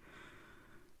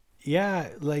 Yeah,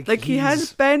 like Like he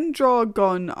has Ben draw a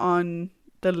gun on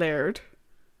the Laird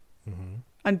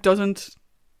and doesn't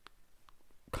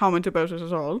comment about it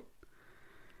at all.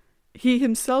 He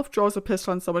himself draws a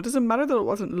pistol on someone. It doesn't matter that it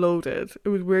wasn't loaded. It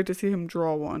was weird to see him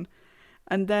draw one.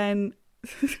 And then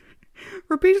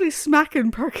repeatedly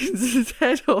smacking Perkins'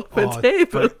 head off a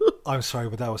table. I'm sorry,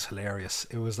 but that was hilarious.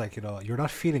 It was like, you're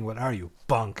not feeling well, are you?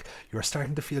 Bonk. You're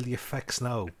starting to feel the effects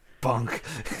now. Bonk.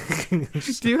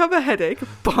 Do you have a headache?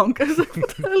 Bonk. I was like, what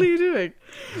the hell are you doing?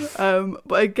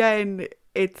 But again,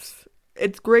 it's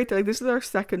great that this is our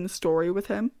second story with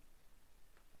him.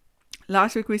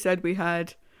 Last week we said we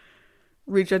had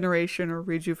regeneration or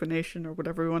rejuvenation or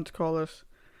whatever we want to call it,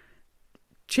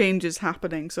 changes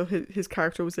happening, so his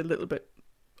character was a little bit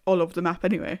all over the map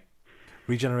anyway.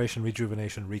 Regeneration,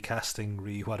 rejuvenation,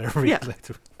 recasting, whatever. Yeah.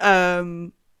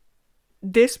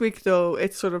 This week though,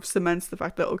 it sort of cements the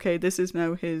fact that okay, this is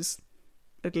now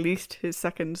at least his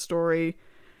second story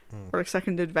or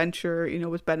second adventure,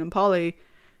 with Ben and Polly.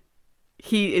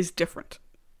 He is different.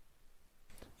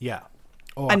 Yeah.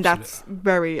 And that's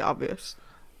very obvious.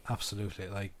 Absolutely.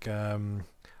 Like,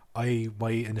 my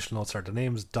initial notes are the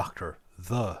name's Doctor,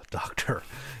 the Doctor.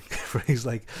 He's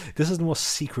like, this is the most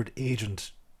secret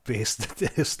agent based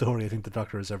story I think the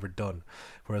Doctor has ever done.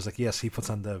 Whereas, like, yes, he puts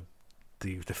on the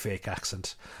fake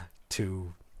accent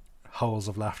to howls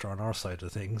of laughter on our side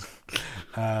of things.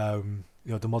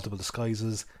 The multiple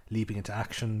disguises, leaping into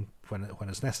action when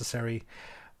it's necessary.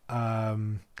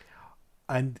 And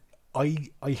I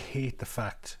hate the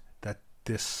fact that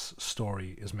this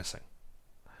story is missing.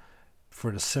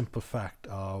 For the simple fact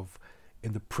of,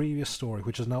 in the previous story,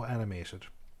 which is now animated,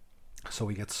 so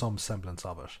we get some semblance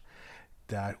of it,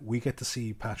 that we get to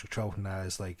see Patrick Troughton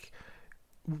as, like,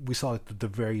 we saw the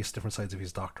various different sides of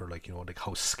his Doctor, like, like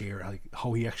how scared, like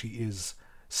how he actually is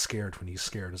scared when he's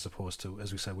scared, as opposed to,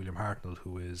 as we said, William Hartnell,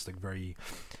 who is like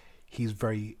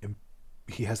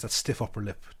he has that stiff upper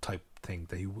lip type thing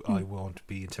that I won't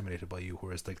be intimidated by you,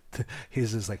 whereas like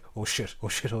his is like, oh shit.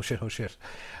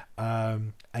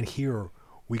 And here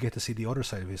we get to see the other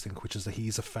side of his thing, which is that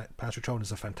Patrick Troughton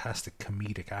is a fantastic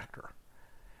comedic actor.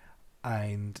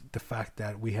 And the fact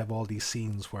that we have all these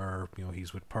scenes where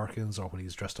he's with Perkins, or when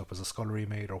he's dressed up as a scullery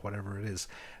maid or whatever it is,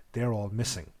 they're all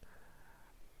missing.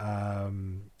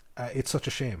 It's such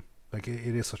a shame. Like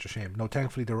it is such a shame. No,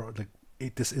 thankfully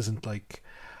this isn't like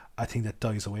a thing that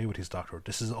dies away with his Doctor.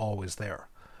 This is always there,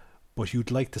 but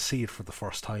you'd like to see it for the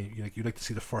first time. You'd like to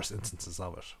see the first instances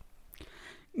of it.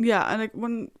 Yeah, and like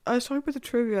when I was talking about the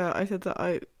trivia, I said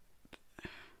that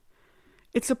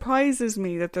it surprises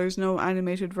me that there's no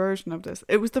animated version of this.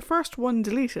 It was the first one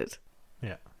deleted.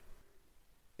 Yeah.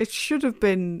 It should have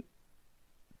been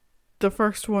the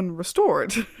first one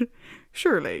restored,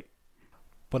 surely.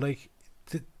 But like,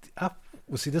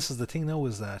 this is the thing now,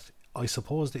 is that I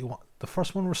suppose the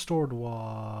first one restored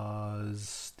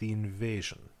was The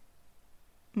Invasion.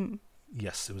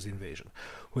 Yes, it was The Invasion,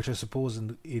 which I suppose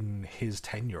in his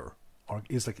tenure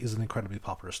is an incredibly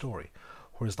popular story,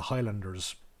 whereas the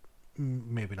Highlanders,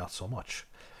 maybe not so much.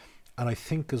 And I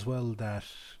think as well that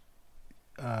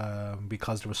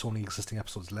because there were so many existing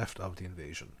episodes left of The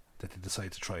Invasion, that they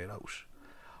decided to try it out.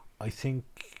 I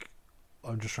think,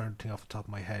 I'm just trying to think off the top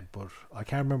of my head, but I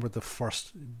can't remember the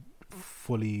first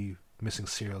fully missing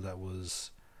serial that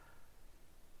was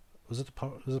it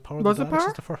Power? Was it Power? Was it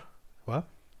Power? What?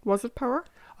 Was it Power?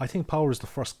 I think Power is the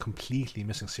first completely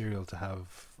missing serial to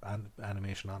have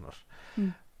animation on it.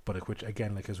 But which,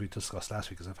 again, like as we discussed last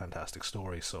week, is a fantastic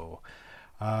story. So,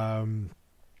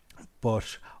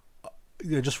 but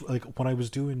just like when I was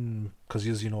doing, because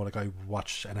as you know, like I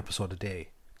watch an episode a day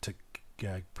to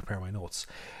prepare my notes.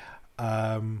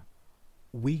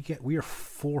 We are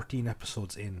 14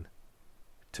 episodes in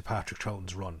to Patrick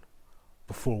Troughton's run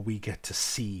before we get to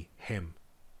see him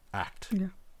act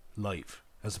live,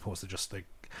 as opposed to just like,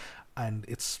 and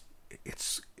it's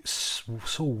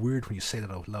so weird when you say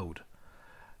that out loud.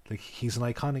 Like he's an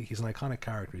iconic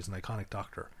character, he's an iconic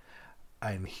Doctor,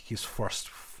 and his first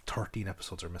 13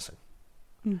 episodes are missing.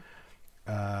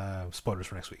 Spoilers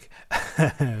for next week.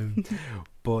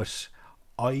 But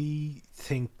I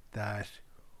think that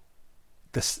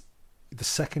the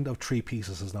second of three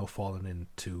pieces has now fallen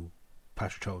into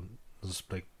Patrick Troughton's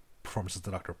like performance as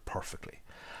the Doctor perfectly.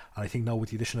 And I think now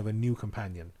with the addition of a new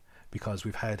companion, because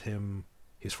we've had him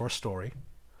his first story,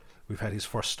 We've had his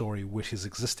first story with his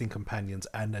existing companions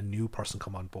and a new person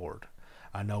come on board.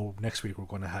 And now next week we're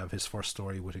going to have his first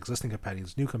story with existing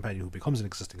companions, new companion who becomes an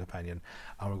existing companion,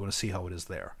 and we're going to see how it is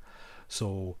there.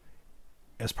 So,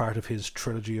 as part of his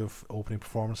trilogy of opening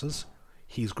performances,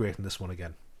 he's great in this one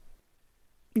again.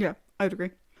 Yeah, I'd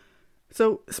agree.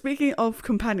 So, speaking of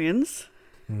companions,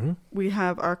 we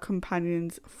have our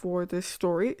companions for this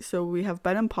story. So we have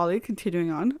Ben and Polly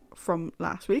continuing on from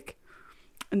last week.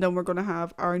 And then we're going to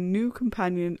have our new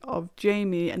companion of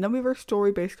Jamie. And then we have our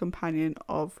story-based companion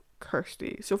of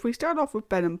Kirsty. So if we start off with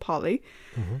Ben and Polly,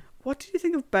 what did you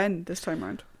think of Ben this time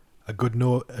around? A good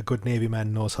Navy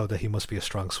man knows how that he must be a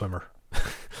strong swimmer.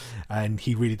 And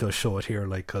he really does show it here,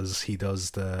 like, because he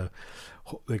does the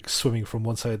like swimming from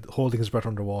one side, holding his breath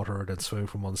underwater, then swimming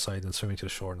from one side and swimming to the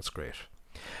shore, and it's great.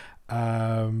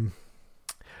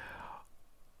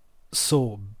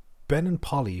 So Ben and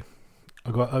Polly,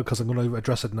 because I'm going to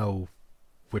address it now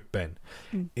with Ben,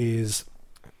 is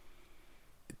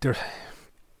there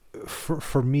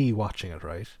for me watching it,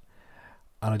 right?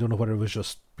 And I don't know whether it was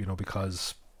just, you know,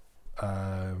 because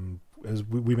as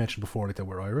we mentioned before, like, that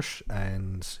we're Irish,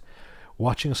 and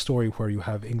watching a story where you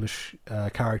have English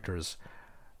characters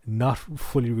not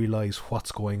fully realise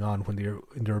what's going on when they're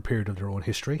in their period of their own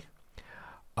history.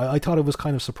 I thought it was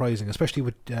kind of surprising, especially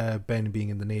with Ben being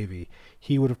in the Navy.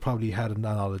 He would have probably had a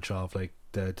knowledge of, like,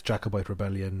 the Jacobite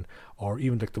Rebellion, or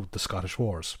even like the Scottish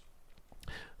Wars.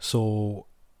 So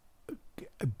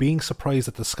being surprised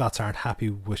that the Scots aren't happy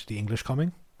with the English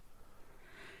coming.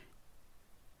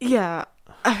 Yeah,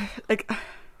 like,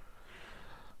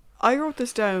 I wrote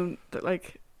this down that,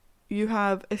 like, you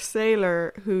have a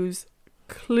sailor who's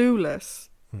clueless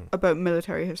about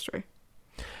military history.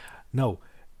 No,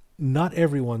 not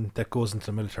everyone that goes into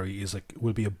the military is like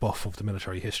will be a buff of the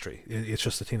military history. It's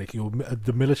just a thing, like, you know,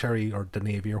 the military or the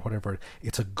Navy or whatever.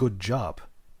 It's a good job,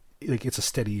 like, it's a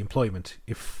steady employment.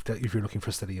 If you're looking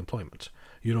for steady employment,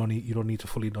 you don't need to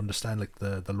fully understand, like,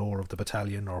 the lore of the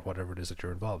battalion or whatever it is that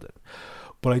you're involved in.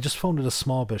 But I just found it a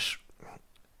small bit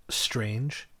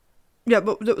strange. Yeah,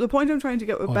 but the point I'm trying to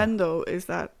get with Ben, though, is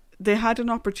that they had an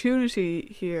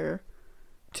opportunity here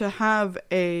to have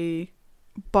a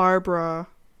Barbara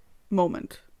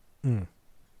moment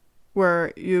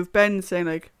where you've Ben saying,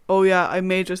 like, oh yeah, I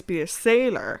may just be a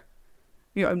sailor,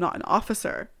 you know, I'm not an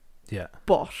officer,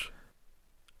 but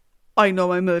I know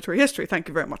my military history, thank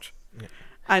you very much.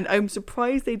 And I'm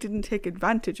surprised they didn't take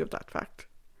advantage of that fact.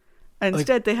 And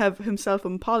instead they have himself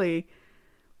and Polly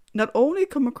not only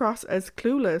come across as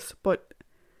clueless, but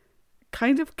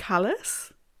kind of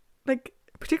callous. Like,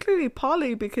 particularly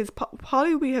Polly, because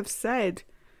Polly, we have said,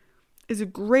 is a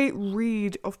great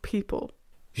read of people.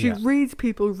 She reads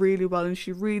people really well, and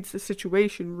she reads the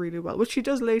situation really well, which she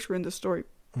does later in the story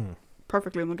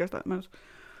perfectly, and we'll get that in a minute.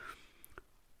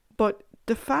 But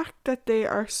the fact that they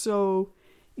are so,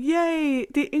 yay,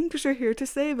 the English are here to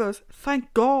save us,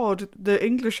 thank God the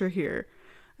English are here.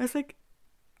 I was like,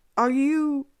 are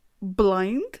you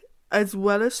blind as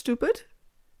well as stupid?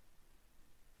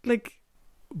 Like,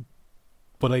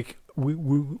 but, like, we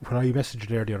when I messaged you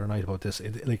there the other night about this,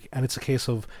 and it's a case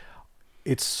of,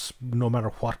 it's no matter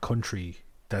what country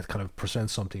that kind of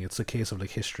presents something, it's a case of, like,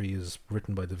 history is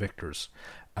written by the victors,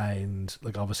 and,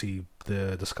 like, obviously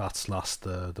the Scots lost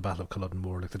the Battle of Culloden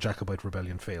Moor, like, the Jacobite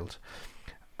Rebellion failed,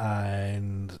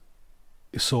 and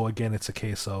so again it's a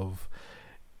case of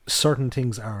certain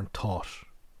things aren't taught,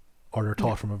 or they're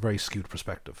taught from a very skewed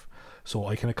perspective. So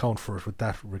I can account for it with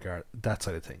that regard, that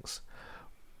side of things.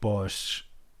 But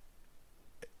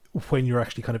when you're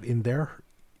actually kind of in there,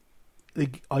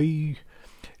 like,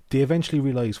 they eventually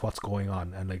realize what's going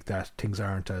on, and, like, that things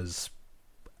aren't as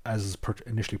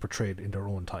initially portrayed in their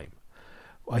own time.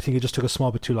 I think it just took a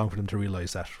small bit too long for them to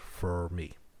realize that, for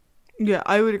me. Yeah,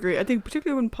 I would agree. I think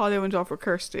particularly when Polly went off with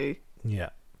Kirsty,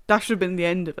 that should have been the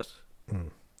end of it.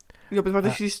 You know,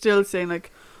 but she's still saying,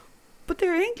 like, but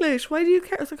they're English, why do you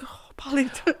care? It's like, oh, Polly,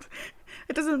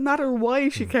 it doesn't matter why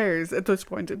she cares at this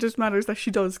point. It just matters that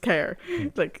she does care.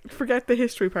 Like, forget the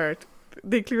history part.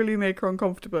 They clearly make her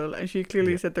uncomfortable, and she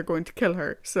clearly said they're going to kill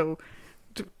her. So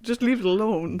just leave it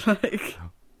alone. Like,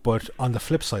 but on the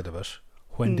flip side of it,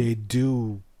 when they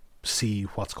do see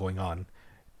what's going on,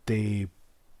 they,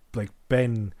 like,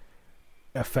 Ben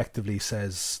effectively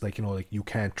says, like, you know, like, you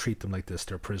can't treat them like this.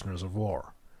 They're prisoners of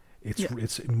war.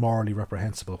 It's morally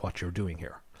reprehensible what you're doing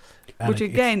here. And, which,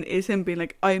 again, is him being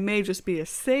like, I may just be a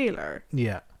sailor.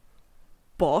 Yeah.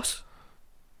 But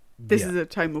this is a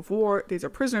time of war. These are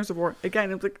prisoners of war.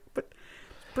 Again, I'm like, but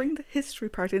bring the history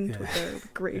part into it there. It'd be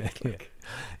great. Like.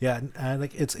 And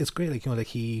like, it's great. Like, you know, like,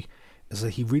 he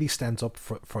really stands up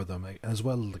for them, like, as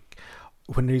well. Like,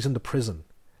 when he's in the prison,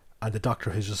 and the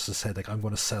doctor has just said, like, I'm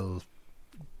going to sell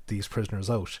these prisoners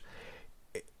out.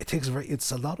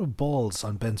 It's a lot of balls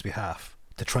on Ben's behalf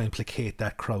to try and placate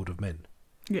that crowd of men.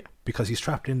 Yeah. Because he's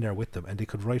trapped in there with them, and they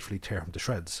could rightfully tear him to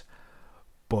shreds.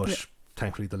 But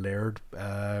thankfully the Laird,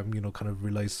 kind of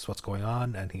realizes what's going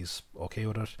on, and he's okay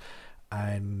with it.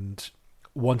 And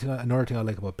another thing I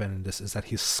like about Ben in this is that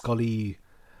his Scully-esque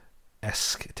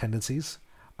tendencies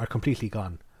are completely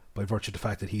gone by virtue of the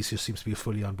fact that he just seems to be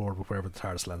fully on board with wherever the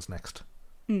TARDIS lands next.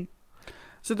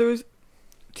 So there was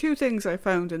 2 things I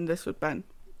found in this with Ben,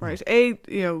 right? A,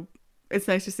 it's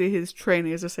nice to see his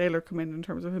training as a sailor come in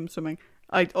terms of him swimming.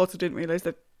 I also didn't realise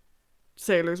that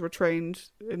sailors were trained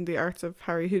in the arts of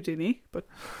Harry Houdini, but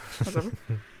whatever.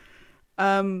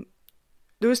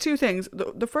 There was 2 things.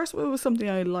 The first one was something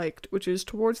I liked, which is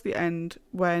towards the end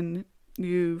when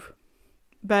you've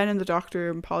Ben and the Doctor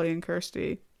and Polly and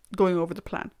Kirsty going over the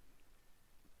plan.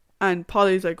 And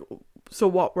Polly's like, so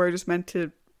what, we're just meant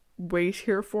to wait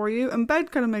here for you? And Ben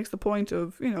kind of makes the point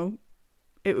of,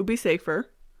 it would be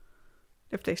safer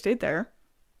if they stayed there,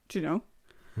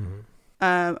 Mm-hmm.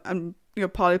 And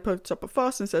Polly puts up a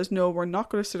fuss and says, no, we're not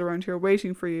going to sit around here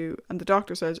waiting for you. And the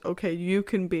Doctor says, okay, you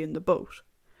can be in the boat.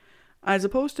 As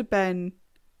opposed to Ben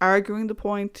arguing the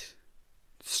point,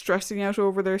 stressing out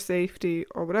over their safety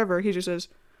or whatever, he just says,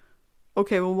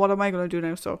 okay, well, what am I going to do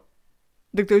now? So,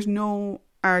 like, there's no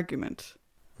argument.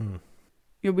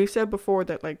 We've said before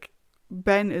that, like,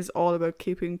 Ben is all about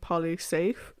keeping Polly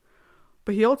safe,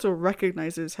 but he also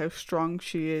recognizes how strong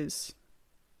she is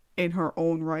in her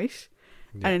own right.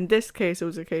 Yeah. And in this case, it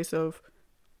was a case of,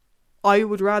 I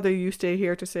would rather you stay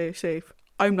here to stay safe.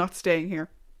 I'm not staying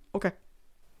here. Okay.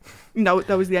 No,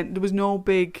 that was the end. There was no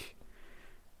big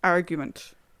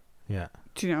argument. Yeah.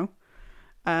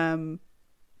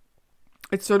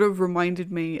 It sort of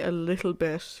reminded me a little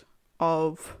bit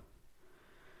of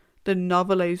the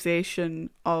novelization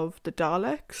of the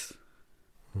Daleks.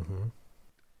 Mm-hmm.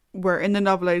 Where in the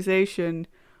novelization,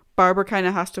 Barbara kind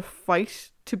of has to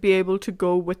fight to be able to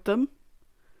go with them.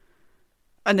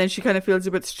 And then she kind of feels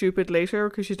a bit stupid later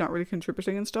because she's not really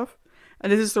contributing and stuff.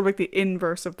 And this is sort of like the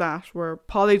inverse of that, where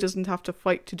Polly doesn't have to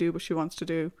fight to do what she wants to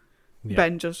do. Yeah.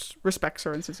 Ben just respects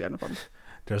her and says, yeah, no problem.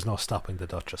 There's no stopping the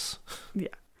Duchess. Yeah.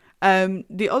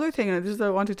 The other thing, and this is what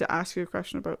I wanted to ask you a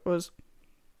question about, was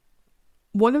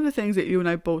one of the things that you and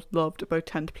I both loved about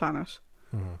 10th Planet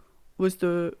was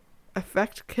the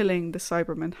effect killing the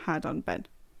Cybermen had on Ben.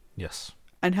 Yes.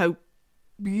 And how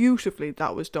beautifully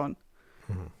that was done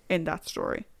in that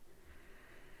story.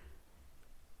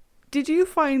 Did you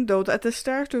find, though, that at the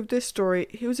start of this story,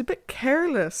 he was a bit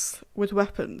careless with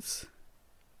weapons?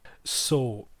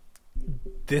 So,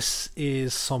 this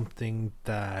is something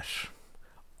that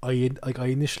I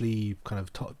initially kind of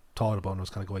thought about and was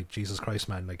kind of going, Jesus Christ,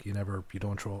 man, like, you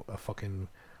don't throw a fucking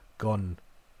gun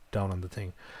down on the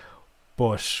thing.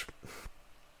 But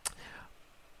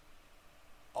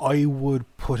I would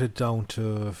put it down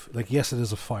to, like, yes, it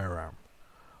is a firearm,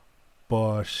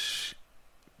 but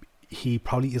he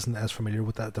probably isn't as familiar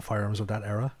with the firearms of that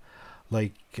era.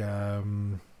 Like,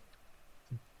 even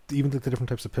the different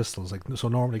types of pistols. Like, so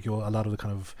normally, a lot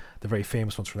of the very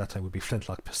famous ones from that time would be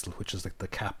flintlock pistol, which is like the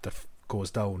cap that goes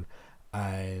down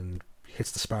and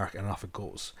hits the spark and off it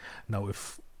goes.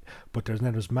 But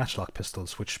there's matchlock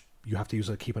pistols, which you have to use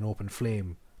keep an open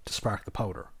flame to spark the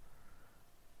powder.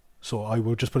 So I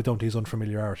would just put it down to his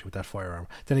unfamiliarity with that firearm.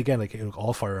 Then again, like,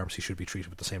 all firearms, he should be treated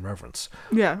with the same reverence.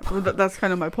 Yeah, well, that's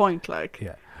kind of my point. Like,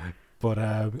 yeah, but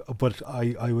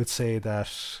I would say that,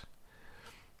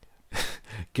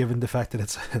 given the fact that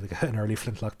it's like an early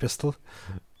flintlock pistol,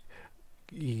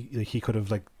 he could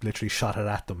have like literally shot it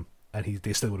at them, and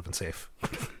they still would have been safe.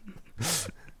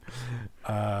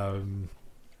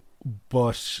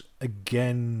 But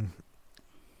again,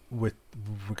 with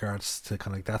regards to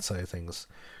kind of like that side of things,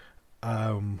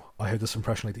 I had this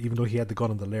impression like even though he had the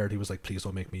gun on the Laird, he was like, please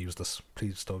don't make me use this.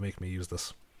 Please don't make me use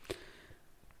this.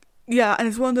 Yeah, and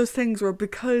it's one of those things where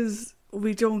because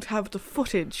we don't have the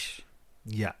footage,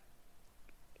 yeah,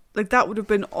 like that would have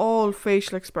been all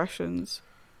facial expressions,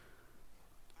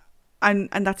 and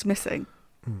that's missing.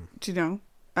 Do you know?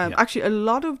 Yeah. Actually, a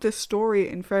lot of this story,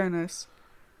 in fairness,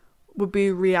 would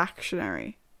be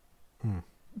reactionary.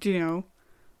 Do you know?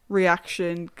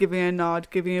 Reaction, giving a nod,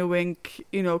 giving a wink,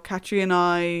 catching an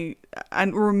eye,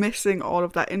 and we're missing all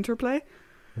of that interplay.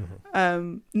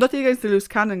 Nothing against the loose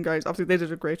cannon guys, obviously they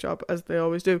did a great job, as they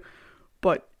always do,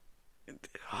 but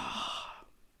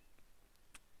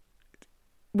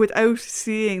without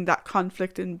seeing that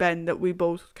conflict in Ben that we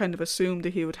both kind of assumed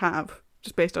that he would have,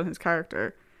 just based on his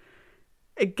character,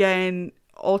 again,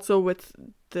 also with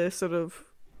the sort of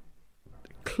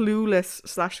clueless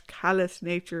 / callous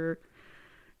nature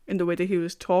in the way that he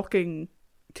was talking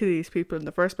to these people in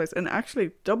the first place. And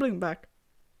actually, doubling back,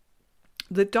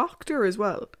 the doctor as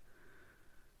well.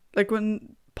 Like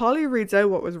when Polly reads out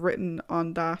what was written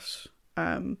on that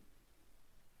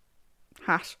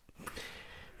hat,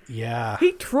 Yeah.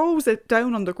 he throws it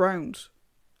down on the ground.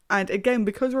 And again,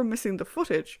 because we're missing the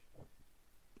footage,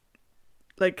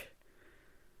 like,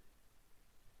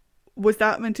 was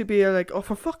that meant to be a, like, oh,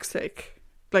 for fuck's sake,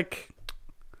 like,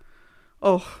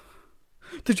 oh,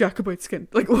 the Jacobite skin,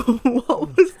 like,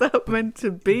 what was that meant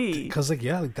to be? Because like,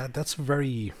 yeah, like that's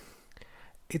very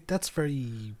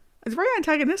it's very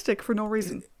antagonistic for no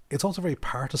reason. It's also very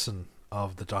partisan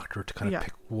of the Doctor to kind of Yeah.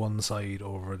 pick one side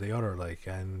over the other, like,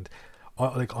 and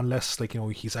like, unless, like, you know,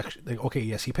 he's actually like, okay,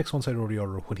 yes, he picks one side over the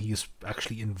other when he is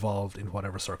actually involved in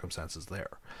whatever circumstances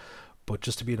there, but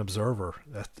just to be an observer,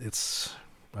 that it's,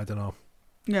 I don't know.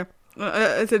 Yeah,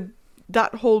 I said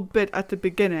that whole bit at the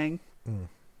beginning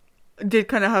did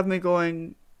kind of have me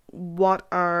going, what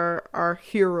are our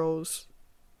heroes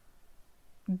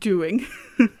doing?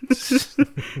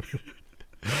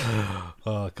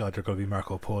 Oh god, you're gonna be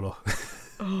Marco Polo.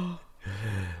 Oh,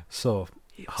 So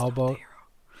how about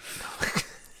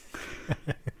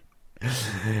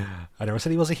I never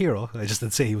said he was a hero, I just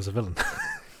did say he was a villain.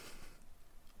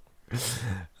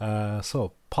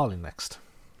 So Polly next.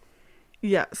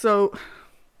 yeah, so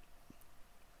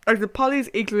like the Polly's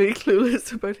equally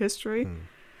clueless about history.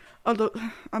 Although,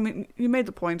 I mean, you made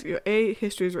the point. You know, A,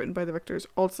 history is written by the victors.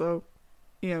 Also,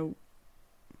 you know,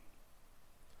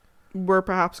 we're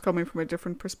perhaps coming from a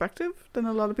different perspective than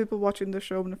a lot of people watching the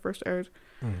show when it first aired.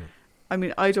 I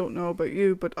mean, I don't know about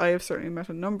you, but I have certainly met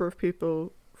a number of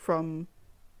people from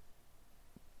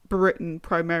Britain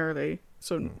primarily,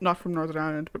 so not from Northern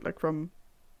Ireland, but like from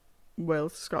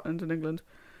Wales, Scotland and England,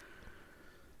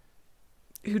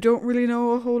 who don't really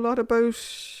know a whole lot about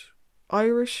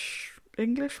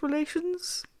Irish-English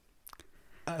relations.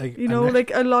 You know, like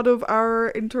a lot of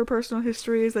our interpersonal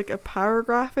history is like a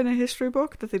paragraph in a history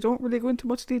book that they don't really go into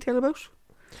much detail about.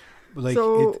 Like,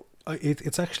 so,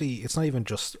 it's actually, it's not even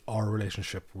just our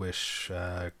relationship with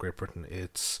Great Britain.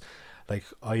 It's like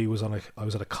I was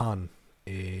at a con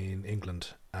in England,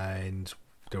 and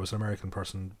there was an American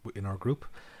person in our group,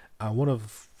 and one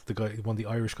of the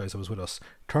Irish guys that was with us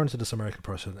turned to this American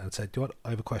person and said, "Do you know what? I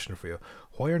have a question for you.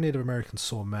 Why are Native Americans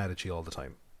so mad at you all the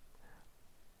time?"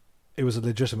 It was a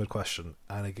legitimate question,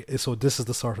 and so this is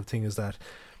the sort of thing, is that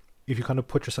if you kind of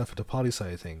put yourself into Polly's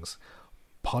side of things,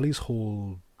 Polly's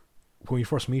whole, when you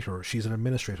first meet her, she's an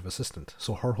administrative assistant,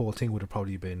 so her whole thing would have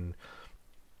probably been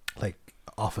like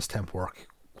office temp work,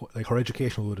 like her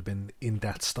education would have been in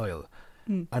that style.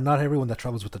 And not everyone that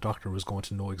travels with the Doctor was going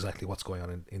to know exactly what's going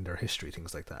on in their history,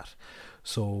 things like that.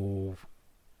 So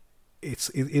it's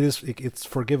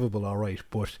forgivable, all right,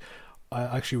 but I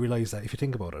actually realised that if you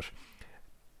think about it,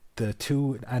 the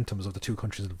two anthems of the two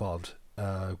countries involved,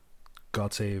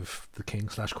 God Save the King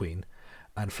 / Queen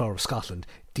and Flower of Scotland,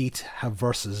 have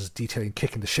verses detailing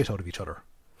kicking the shit out of each other.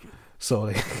 So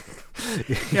like,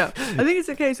 yeah, I think it's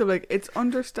a case of like, it's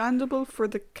understandable for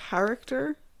the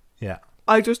character. Yeah.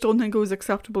 I just don't think it was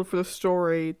acceptable for the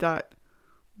story that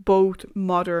both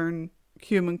modern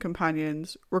human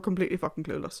companions were completely fucking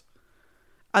clueless.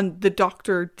 And the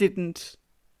Doctor didn't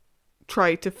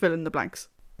try to fill in the blanks.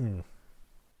 Do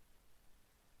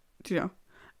you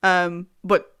know?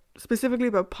 But specifically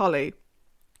about Polly,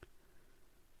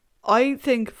 I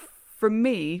think for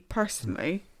me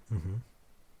personally,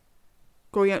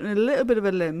 going out on a little bit of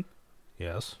a limb,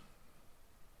 yes,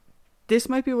 this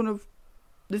might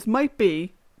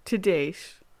be to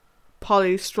date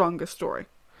Polly's strongest story.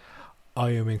 I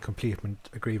am in complete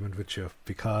agreement with you,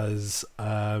 because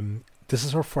this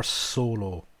is her first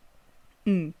solo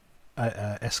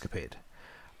escapade,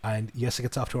 and yes, it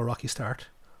gets off to a rocky start,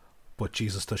 but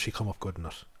Jesus, does she come up good in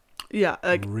it? Yeah,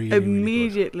 like really,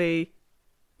 immediately,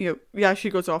 you know, yeah, she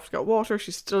goes off to get water.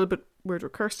 She's still a bit weird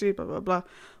with Kirsty, blah blah blah.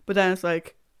 But then it's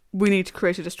like, we need to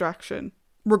create a distraction.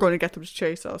 We're going to get them to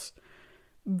chase us.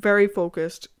 Very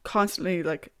focused, constantly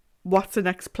like, what's the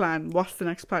next plan? What's the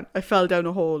next plan? I fell down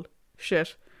a hole.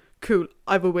 Shit. Cool.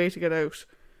 I have a way to get out.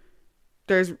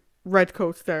 There's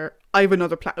redcoats there. I have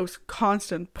another plan. It was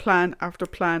constant plan after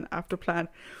plan after plan.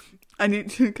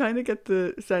 And you kind of get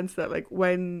the sense that like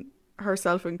when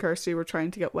herself and Kirsty were trying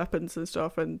to get weapons and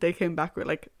stuff, and they came back with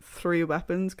like 3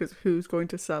 weapons, because who's going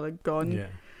to sell a gun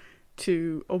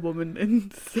to a woman in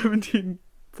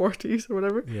 1740s or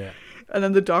whatever? Yeah. And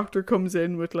then the Doctor comes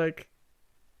in with like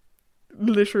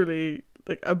literally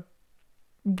like a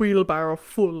wheelbarrow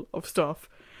full of stuff,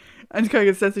 and you kind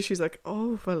of get the sense that she's like,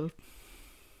 oh well,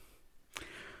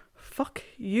 fuck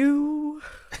you.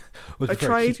 Well, I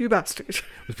tried, you bastard.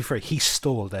 To be fair, he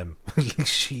stole them.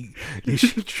 she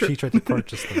tried to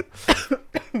purchase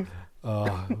them.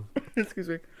 Excuse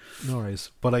me. No worries.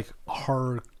 But like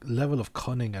her level of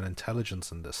cunning and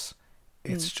intelligence in this,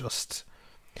 it's just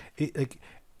like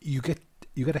you get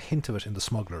a hint of it in The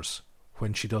Smugglers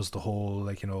when she does the whole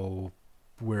like, you know,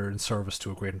 we're in service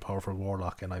to a great and powerful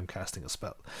warlock and I'm casting a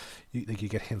spell. You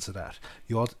get hints of that.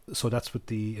 So that's with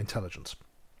the intelligence.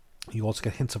 You also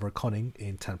get hints of her cunning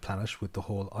in 10th Planet with the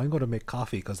whole I'm going to make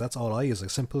coffee because that's all I as a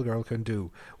simple girl can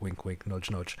do. Wink wink, nudge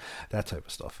nudge, that type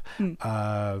of stuff.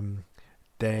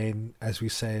 Then, as we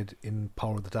said in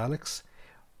Power of the Daleks,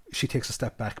 she takes a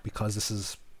step back because this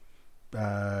is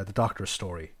the Doctor's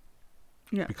story.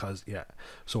 Yeah. Because,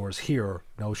 so whereas here,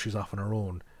 now she's off on her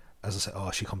own, as I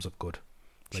said, she comes up good.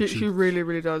 Like she really,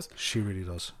 really does. She really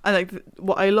does. And like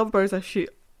what I love about her is that she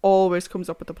always comes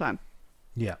up with a plan.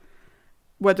 Yeah.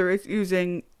 Whether it's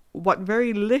using what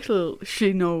very little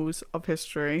she knows of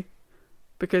history,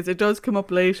 because it does come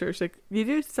up later. She's like, you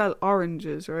do sell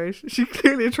oranges, right? She's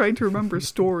clearly trying to remember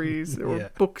stories or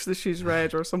books that she's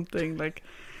read or something like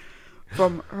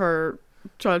from her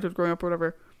childhood growing up or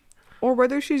whatever. Or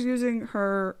whether she's using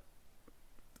her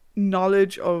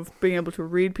knowledge of being able to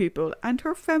read people and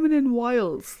her feminine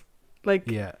wiles. Like,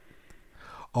 the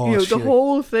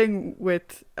whole thing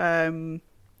with,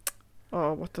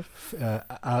 what the...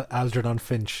 Algernon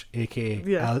Finch,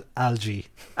 a.k.a. Algie.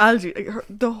 Algie. Like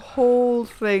the whole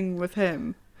thing with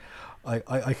him.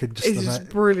 I could just... It's just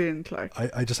brilliant. Like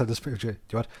I just had this picture. Do you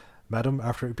know what? Madam,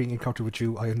 after being encountered with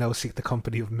you, I now seek the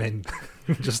company of men.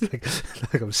 Just like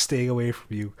I'm staying away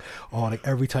from you. Oh, like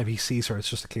every time he sees her, it's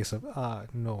just a case of,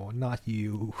 no, not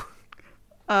you.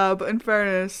 But in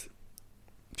fairness,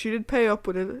 she did pay up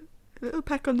with a little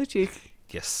peck on the cheek.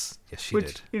 Yes, she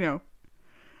did. You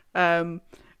know,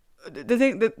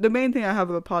 the main thing I have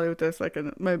about Polly with this, like,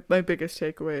 and my biggest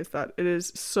takeaway is that it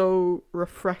is so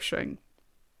refreshing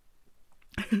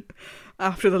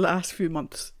after the last few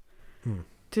months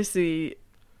to see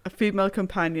a female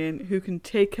companion who can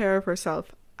take care of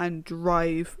herself and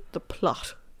drive the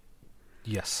plot.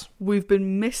 Yes. We've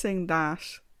been missing that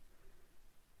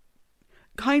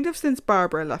kind of since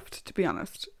Barbara left, to be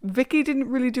honest. Vicky didn't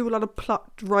really do a lot of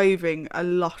plot driving a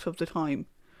lot of the time.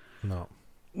 No.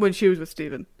 When she was with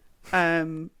Stephen.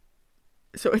 But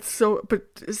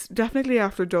it's definitely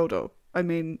after Dodo. I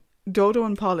mean, Dodo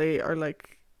and Polly are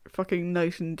like fucking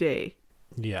night and day.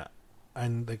 Yeah.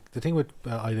 And like the thing with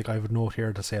I have a note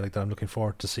here to say like that I'm looking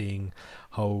forward to seeing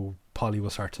how Polly will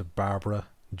start to Barbara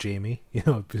Jamie, you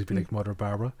know, to be like Mother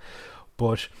Barbara.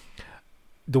 But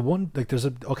the one like there's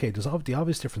the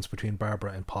obvious difference between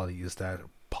Barbara and Polly is that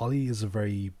Polly is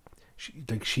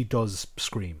she does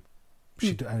scream.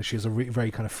 And she has a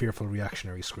very kind of fearful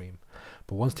reactionary scream.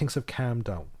 But once things have calmed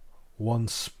down,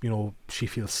 once, you know, she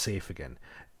feels safe again,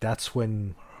 that's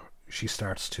when she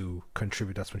starts to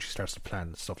contribute. That's when she starts to plan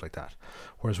and stuff like that.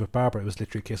 Whereas with Barbara, it was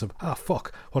literally a case of,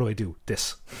 fuck, what do I do?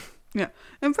 This. Yeah.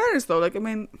 In fairness, though, like, I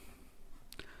mean,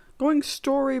 going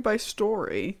story by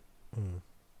story,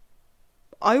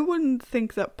 I wouldn't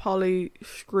think that Polly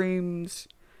screams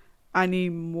any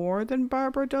more than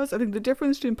Barbara does. I think the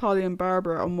difference between Polly and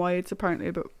Barbara and why it's a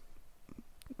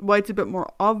bit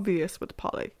more obvious with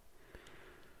Polly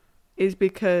is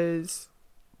because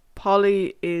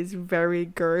Polly is very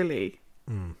girly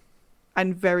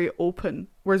and very open,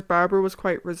 whereas Barbara was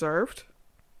quite reserved.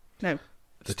 Now,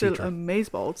 still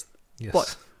amazeballs,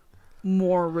 but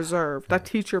more reserved. That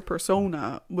teacher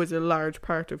persona was a large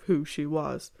part of who she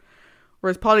was,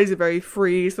 whereas Polly's a very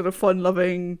free, sort of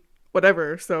fun-loving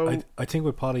whatever. So I think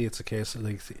with Polly, it's a case of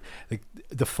like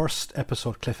the first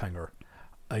episode cliffhanger,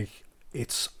 like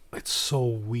it's so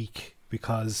weak.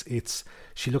 Because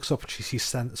she looks up and she sees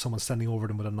someone standing over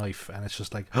them with a knife, and it's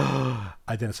just like,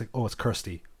 and then it's like, it's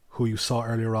Kirsty, who you saw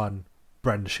earlier on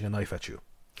brandishing a knife at you.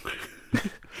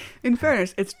 In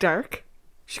fairness, it's dark.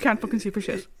 She can't fucking see for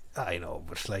shit. I know,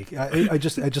 but like, I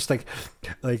just like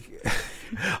I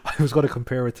was going to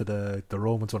compare it to the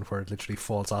Romans one where it literally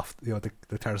falls off. You know,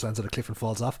 the tower stands on a cliff and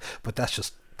falls off, but that's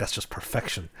just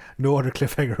perfection. No other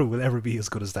cliffhanger will ever be as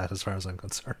good as that, as far as I'm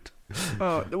concerned.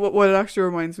 What it actually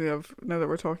reminds me of, now that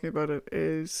we're talking about it,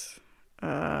 is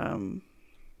the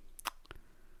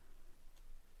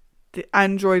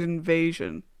android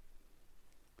invasion.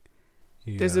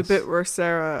 Yes. There's a bit where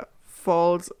Sarah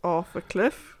falls off a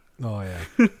cliff. Oh yeah.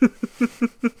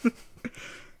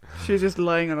 She's just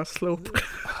lying on a slope.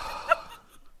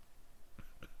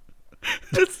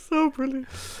 It's so brilliant.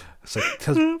 It's like,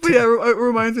 but yeah, it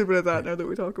reminds me a bit of that now that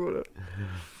we talk about it.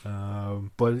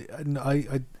 But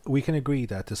we can agree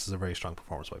that this is a very strong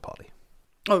performance by Polly.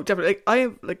 Oh, definitely.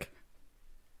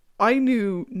 I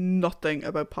knew nothing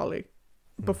about Polly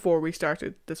before we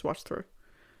started this watch through.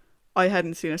 I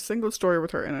hadn't seen a single story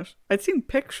with her in it. I'd seen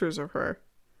pictures of her.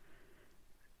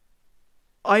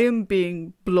 I am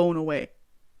being blown away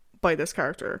by this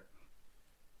character.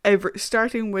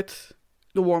 Starting with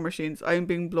the War Machines, I am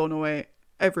being blown away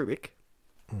every week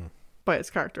by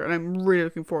its character, and I'm really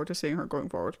looking forward to seeing her going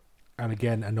forward. And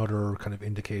again, another kind of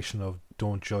indication of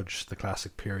don't judge the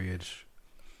classic period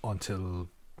until...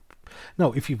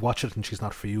 No, if you watch it and she's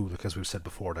not for you, because we've said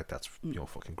before, like, that's,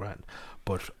 fucking grand.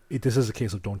 But this is a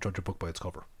case of don't judge a book by its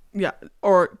cover. Yeah,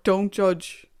 or don't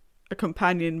judge a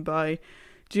companion by...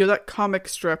 Do you know that comic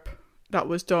strip that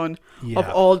was done of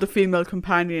all the female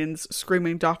companions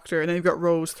screaming doctor, and then you've got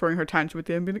Rose throwing her tantrum at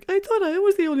the end, being like, I thought I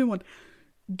was the only one.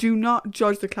 Do not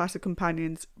judge the classic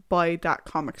companions by that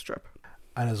comic strip.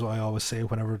 And as I always say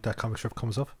whenever that comic strip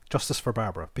comes up, justice for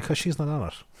Barbara, because she's not on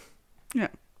it. Yeah.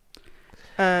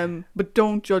 But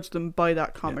don't judge them by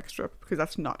that comic strip, because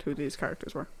that's not who these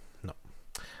characters were. No.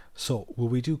 So, will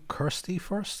we do Kirsty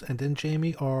first, and then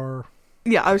Jamie, or...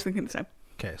 Yeah, I was thinking the same.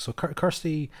 Okay, so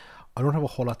Kirsty, I don't have a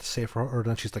whole lot to say for her, other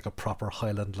than she's like a proper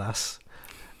Highland lass.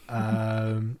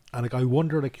 And like, I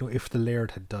wonder, like, if the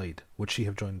Laird had died, would she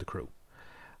have joined the crew?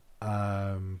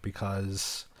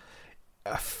 Because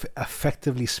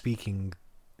effectively speaking,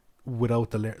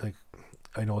 without the Laird, like,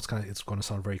 I know it's going to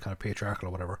sound very kind of patriarchal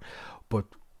or whatever, but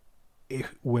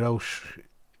without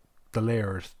the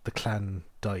Laird, the clan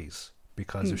dies,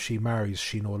 because if she marries,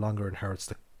 she no longer inherits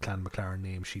the Clan McLaren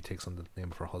name. She takes on the name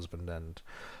of her husband and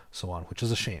so on, which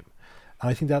is a shame.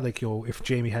 And I think that, like, if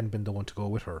Jamie hadn't been the one to go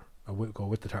with her, or go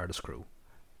with the TARDIS crew,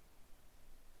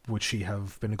 would she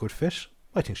have been a good fit?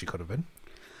 I think she could have been.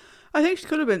 I think she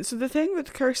could have been. So the thing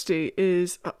with Kirsty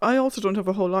is, I also don't have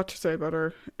a whole lot to say about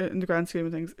her in the grand scheme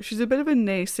of things. She's a bit of a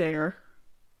naysayer,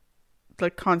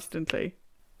 like, constantly.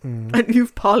 And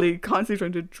you've Polly constantly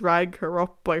trying to drag her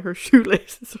up by her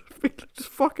shoelaces. Just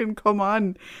fucking come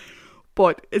on.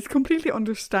 But it's completely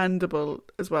understandable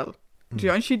as well. Do you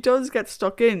know? And she does get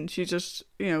stuck in. She just,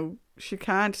 she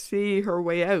can't see her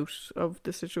way out of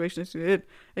the situation that she's in.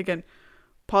 Again,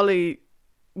 Polly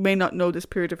may not know this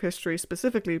period of history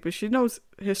specifically, but she knows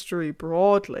history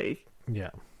broadly.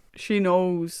 Yeah. She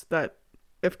knows that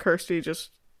if Kirsty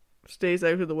just stays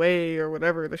out of the way or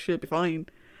whatever, that she'll be fine.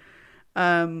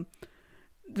 The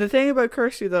thing about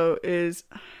Kirsty, though, is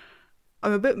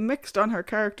I'm a bit mixed on her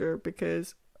character,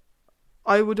 because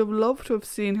I would have loved to have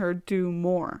seen her do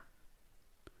more.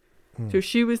 So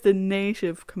she was the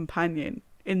native companion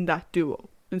in that duo.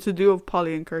 It's a duo of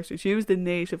Polly and Kirsty. She was the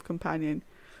native companion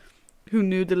who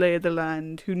knew the lay of the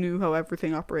land, who knew how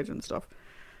everything operated and stuff.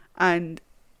 And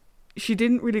she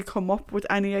didn't really come up with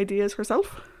any ideas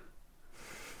herself.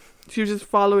 She was just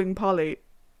following Polly.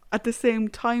 At the same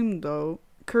time, though,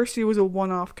 Kirsty was a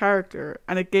one-off character,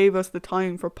 and it gave us the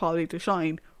time for Polly to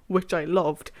shine, which I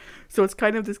loved. So it's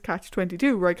kind of this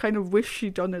catch-22 where I kind of wish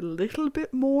she'd done a little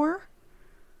bit more.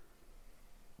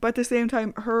 But at the same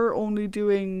time, her only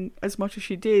doing as much as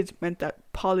she did meant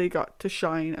that Polly got to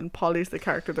shine, and Polly's the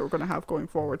character that we're going to have going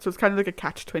forward. So it's kind of like a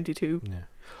catch-22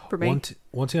 for me.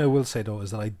 One thing I will say, though,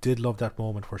 is that I did love that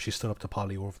moment where she stood up to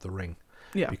Polly over the ring.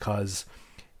 Yeah. Because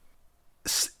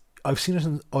I've seen it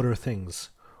in other things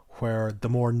where the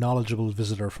more knowledgeable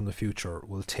visitor from the future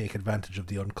will take advantage of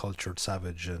the uncultured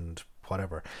savage and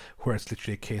whatever, where it's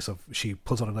literally a case of she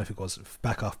pulls out a knife and goes,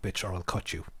 back off, bitch, or I'll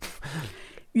cut you.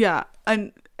 Yeah,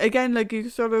 and again, like, you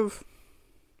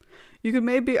could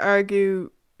maybe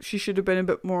argue she should have been a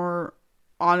bit more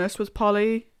honest with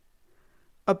Polly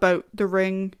about the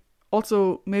ring.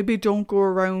 Also, maybe don't go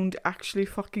around actually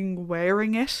fucking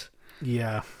wearing it.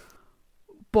 Yeah.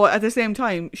 But at the same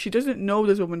time, she doesn't know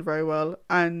this woman very well,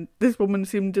 and this woman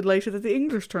seemed delighted that the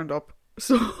English turned up.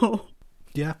 So...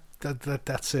 Yeah,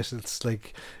 that's it. It's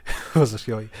like, was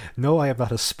it, no, I am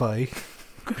not a spy.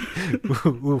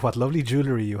 Ooh, what lovely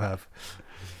jewellery you have.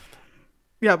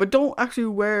 Yeah, but don't actually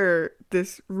wear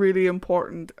this really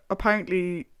important,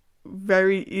 apparently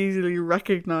very easily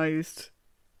recognised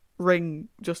ring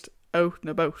just out and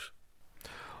about.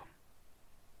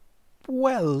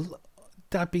 Well,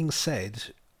 that being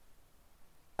said,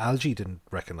 Algie didn't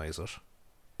recognise it.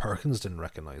 Perkins didn't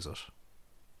recognise it.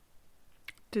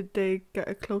 Did they get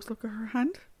a close look at her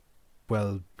hand?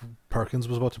 Well, Perkins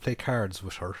was about to play cards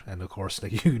with her, and of course,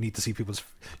 like, you'll be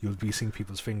seeing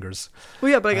people's fingers.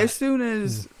 Well, yeah, but like, as soon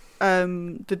as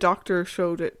the doctor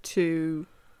showed it to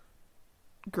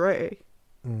Grey,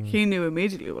 he knew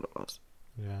immediately what it was.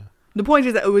 Yeah. The point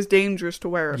is that it was dangerous to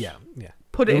wear it. Yeah.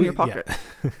 Put it in your pocket.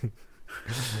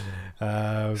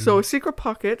 Yeah. So a secret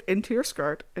pocket into your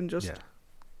skirt and just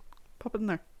pop it in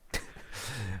there.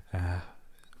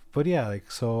 But yeah, like,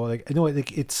 so, like, I know,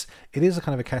 like, it is a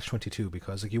kind of a catch-22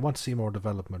 because, like, you want to see more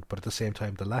development, but at the same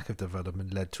time, the lack of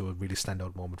development led to a really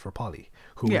standout moment for Polly,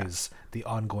 who is the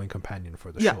ongoing companion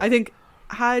for the show. Yeah, I think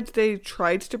had they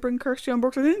tried to bring Kirsty on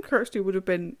board, I think Kirsty would have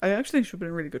been, I actually think she would have been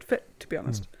a really good fit, to be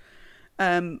honest.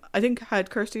 I think had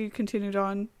Kirsty continued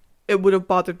on, it would have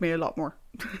bothered me a lot more.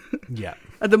 Yeah.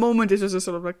 At the moment, it's just a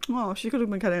sort of like, oh, she could have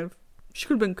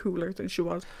been cooler than she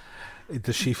was.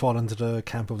 Does she fall into the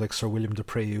camp of like Sir William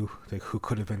Depreux, like, who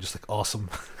could have been just like awesome?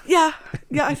 Yeah,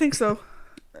 I think so.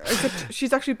 Except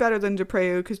she's actually better than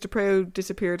Depreux because Depreux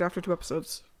disappeared after 2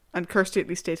 episodes, and Kirsty at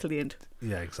least stayed till the end.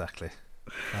 Yeah, exactly.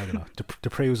 I don't know.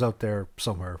 Depreux's out there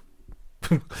somewhere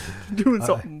doing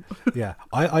something. Yeah,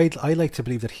 I like to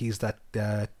believe that he's that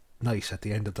knight at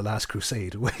the end of the Last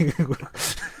Crusade.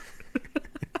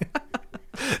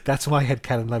 That's my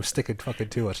headcanon, and I'm sticking fucking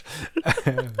to it.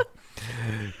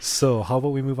 So, how about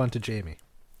we move on to Jamie?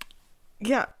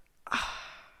 Yeah,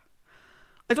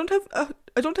 I don't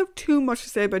have too much to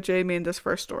say about Jamie in this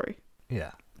first story.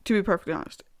 Yeah, to be perfectly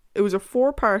honest, it was a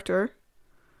 4-parter.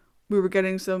 We were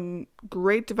getting some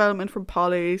great development from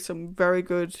Polly, some very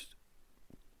good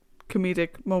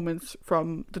comedic moments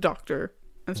from the Doctor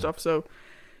and stuff. So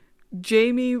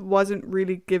Jamie wasn't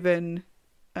really given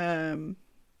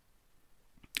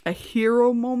a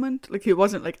hero moment. Like, he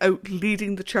wasn't like out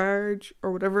leading the charge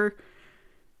or whatever.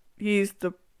 He's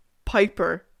the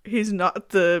piper. He's not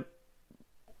the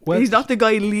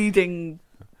guy leading,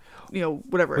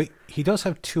 whatever. Wait, he does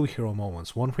have 2 hero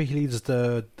moments. One where he leads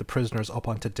the prisoners up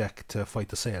onto deck to fight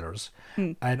the sailors,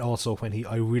 and also when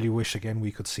I really wish again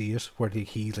we could see it, where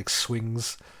he like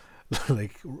swings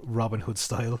like Robin Hood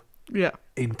style,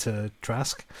 into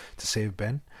Trask to save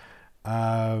Ben.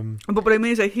 But what I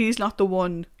mean is that he's not the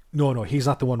one. No, he's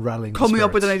not the one rallying. Coming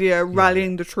up with an idea,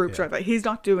 rallying the troops, right? Like, he's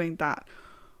not doing that,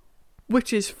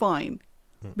 which is fine,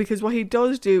 because what he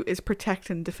does do is protect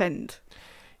and defend.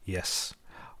 Yes.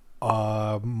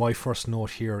 My first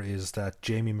note here is that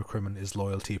Jamie McCrimmon is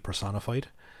loyalty personified,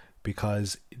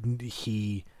 because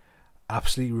he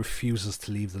absolutely refuses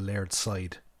to leave the Laird's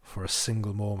side for a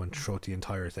single moment throughout the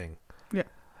entire thing. Yeah.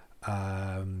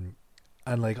 And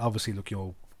like, obviously, look,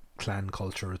 clan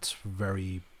culture, it's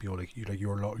very, like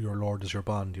your lord is your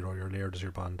bond, your laird is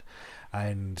your bond,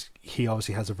 and he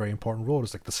obviously has a very important role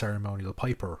as like the ceremonial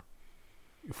piper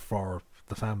for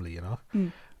the family,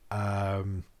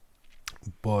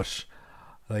 but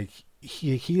like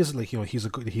he is like, he's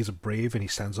a brave, and he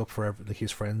stands up for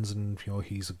his friends, and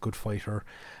he's a good fighter.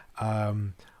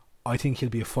 I think he'll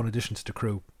be a fun addition to the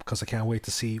crew, because I can't wait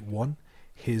to see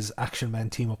his Action Man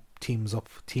team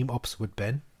ups with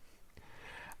Ben,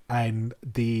 and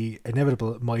the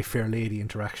inevitable My Fair Lady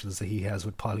interactions that he has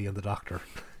with Polly and the Doctor.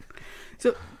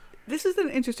 So this is an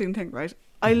interesting thing, right?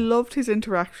 I loved his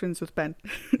interactions with Ben.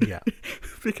 Yeah.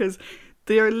 Because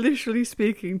they are literally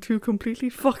speaking 2 completely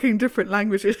fucking different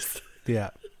languages. Yeah.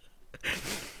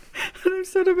 And I'm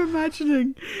sort of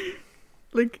imagining,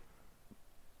 like,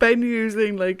 Ben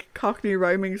using, like, Cockney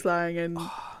rhyming slang, and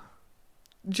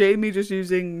Jamie just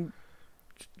using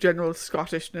general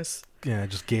Scottishness. Yeah,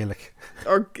 just Gaelic.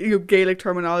 Or Gaelic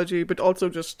terminology, but also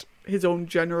just his own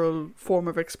general form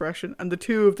of expression, and the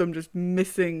 2 of them just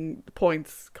missing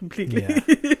points completely. Yeah.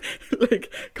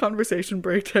 Like, conversation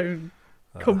breakdown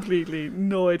completely.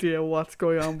 No idea what's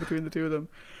going on between the 2 of them.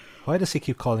 Why does he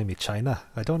keep calling me China?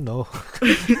 I don't know.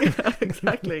 Yeah,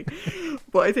 exactly.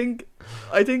 But I think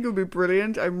it would be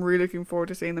brilliant. I'm really looking forward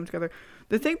to seeing them together.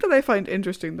 The thing that I find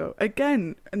interesting, though,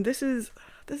 again, and this is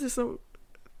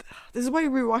why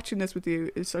rewatching this with you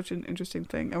is such an interesting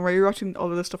thing, and why you're watching all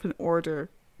of this stuff in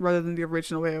order rather than the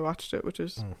original way I watched it, which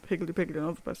is higgledy-piggledy and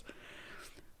all the best.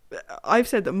 I've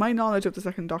said that my knowledge of the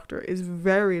Second Doctor is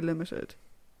very limited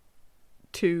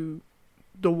to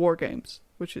the War Games,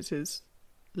 which is his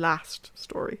last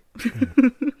story.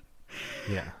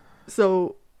 Yeah.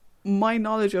 So my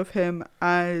knowledge of him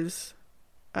as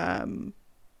the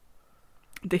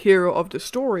hero of the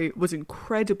story was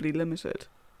incredibly limited.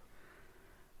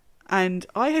 And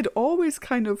I had always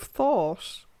kind of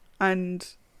thought, and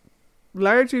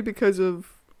largely because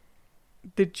of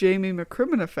the Jamie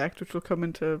McCrimmon effect, which will come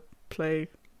into play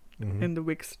in the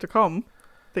weeks to come,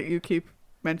 that you keep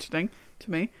mentioning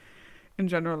to me in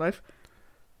general life,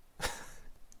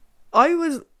 I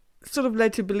was sort of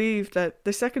led to believe that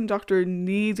the Second Doctor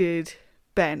needed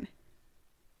Ben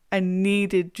and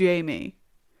needed Jamie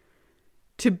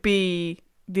to be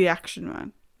the Action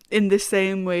Man, in the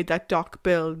same way that Doc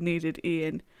Bill needed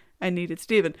Ian and needed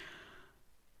Stephen.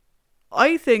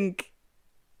 I think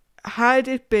had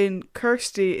it been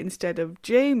Kirsty instead of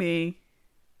Jamie,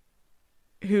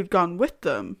 who'd gone with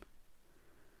them.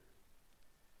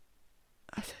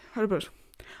 How about?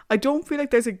 I don't feel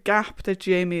like there's a gap that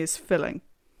Jamie is filling.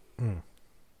 Mm.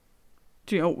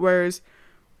 Do you know? Whereas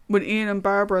when Ian and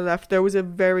Barbara left, there was a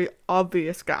very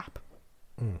obvious gap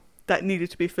that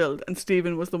needed to be filled, and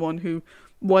Stephen was the one who,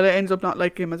 while I ended up not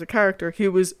liking him as a character, he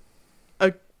was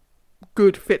a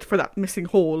good fit for that missing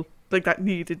hole, like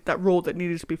that role that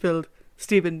needed to be filled.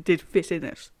 Stephen did fit in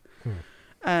it.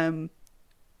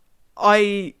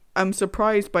 I am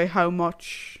surprised by how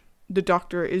much the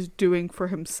Doctor is doing for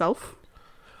himself.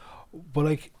 But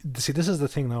like, see, this is the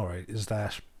thing now, right? Is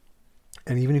that,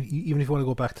 and even if you want to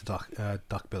go back to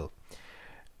Doc Bill,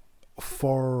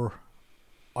 for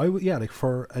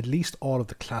at least all of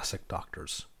the classic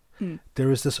Doctors,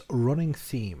 there is this running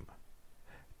theme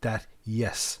that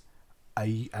yes,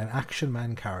 an action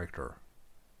man character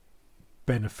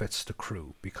benefits the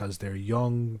crew because they're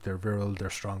young, they're virile, they're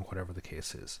strong, whatever the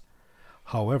case is.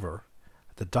 However,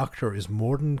 the Doctor is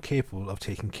more than capable of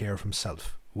taking care of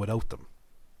himself without them.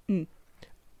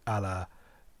 A la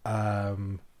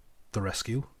The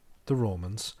Rescue, The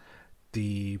Romans,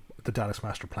 the Daleks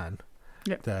Master Plan,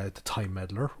 the Time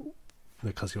Meddler,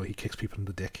 because he kicks people in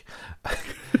the dick.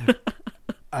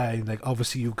 And like,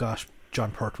 obviously you've got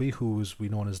John Pertwee, who's we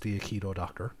known as the Aikido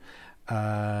Doctor.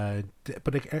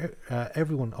 But like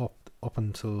everyone up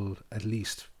until at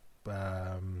least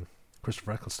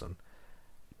Christopher Eccleston,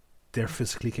 they're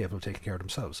physically capable of taking care of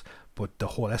themselves. But the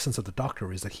whole essence of the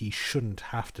Doctor is that he shouldn't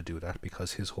have to do that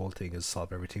because his whole thing is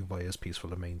solve everything via as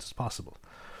peaceful a means as possible.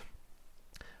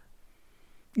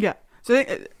 Yeah. So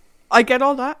I get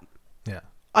all that. Yeah.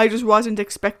 I just wasn't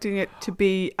expecting it to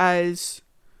be as...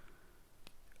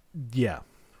 Yeah.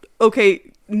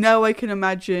 Okay, now I can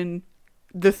imagine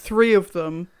the three of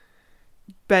them,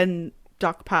 Ben,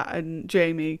 Doc, Pat and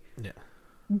Jamie,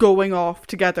 going off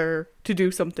together to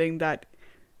do something that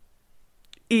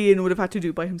Ian would have had to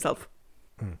do by himself.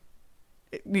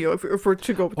 If we're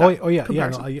to go with that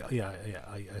comparison.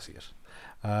 I see it.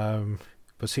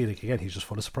 But see, like, again, he's just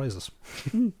full of surprises.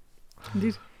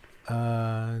 Indeed.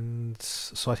 And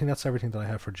so I think that's everything that I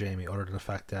have for Jamie, other than the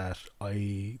fact that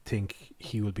I think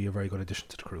he will be a very good addition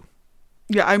to the crew.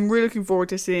 Yeah, I'm really looking forward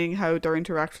to seeing how their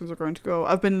interactions are going to go.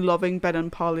 I've been loving Ben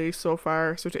and Polly so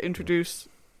far, so to introduce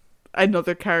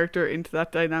another character into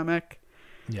that dynamic,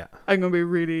 I'm going to be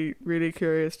really, really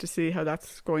curious to see how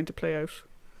that's going to play out.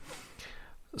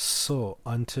 So,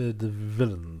 onto the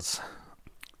villains.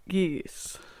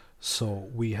 Yes. So,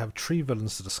 we have 3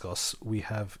 villains to discuss. We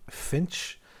have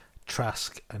Finch,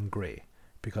 Trask and Grey,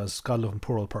 because God love him,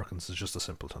 poor old Perkins is just a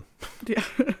simpleton. Yeah.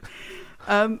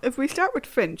 If we start with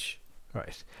Finch,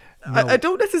 right. Now, I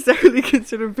don't necessarily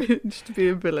consider Finch to be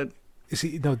a villain. You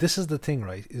see, now this is the thing,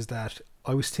 right? Is that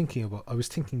I was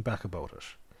thinking back about it,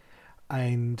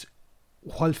 and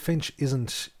while Finch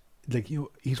isn't like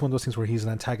he's one of those things where he's an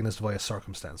antagonist via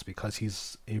circumstance because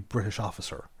he's a British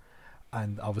officer,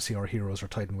 and obviously our heroes are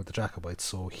tied in with the Jacobites,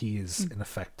 so he is in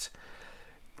effect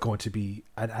going to be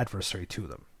an adversary to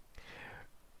them.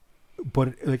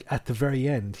 But like at the very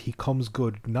end, he comes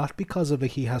good not because of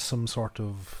like he has some sort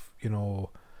of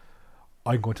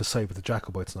I'm going to side with the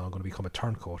Jacobites now, I'm going to become a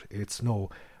turncoat. It's no,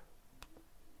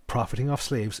 profiting off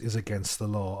slaves is against the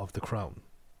law of the crown.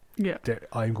 Yeah,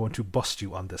 I'm going to bust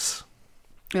you on this.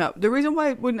 Yeah, the reason why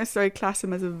I wouldn't necessarily class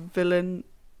him as a villain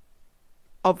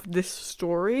of this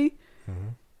story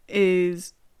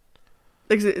is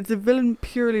like it's a villain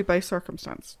purely by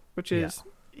circumstance, which is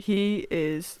he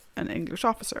is an English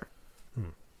officer.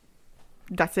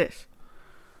 That's it.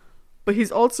 But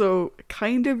he's also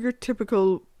kind of your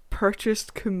typical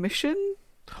purchased commission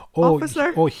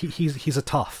officer. He's a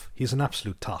toff. He's an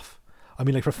absolute toff. I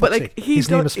mean, like, for fuck's sake, his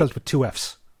name is spelled with 2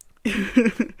 F's.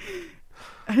 And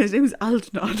his name is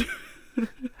Algernon.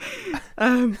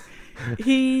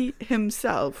 He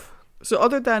himself, so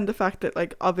other than the fact that,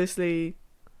 like, obviously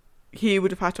he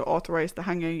would have had to authorize the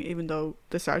hanging, even though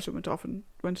the sergeant went off and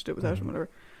went to do it without him, whatever.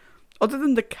 Other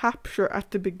than the capture at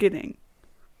the beginning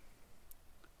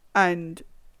and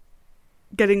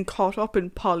getting caught up in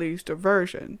Polly's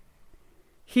diversion,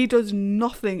 he does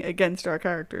nothing against our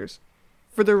characters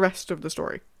for the rest of the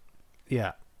story.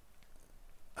 Yeah.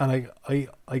 And I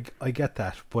get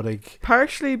that, but like,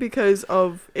 partially because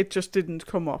of it just didn't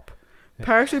come up. Yeah.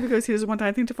 Partially because he doesn't want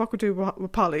anything to fuck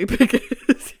with Polly,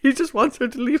 because he just wants her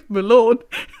to leave him alone.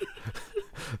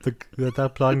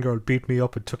 That blonde girl beat me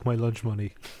up and took my lunch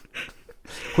money,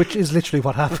 which is literally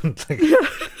what happened. Like.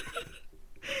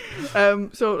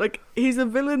 So like he's a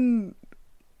villain.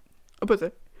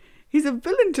 He's a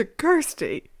villain to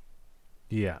Kirsty.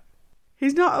 Yeah.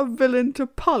 He's not a villain to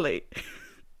Polly.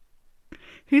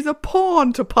 He's a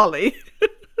pawn to Polly.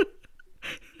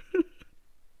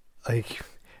 Like,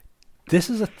 this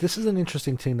is an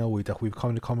interesting thing now that we've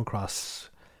kind of come across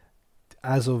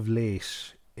as of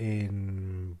late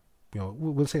in,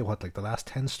 we'll say what, like the last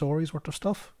 10 stories worth of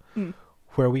stuff,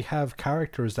 where we have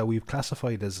characters that we've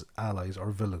classified as allies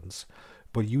or villains,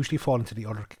 but usually fall into the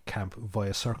other camp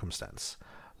via circumstance.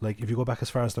 Like, if you go back as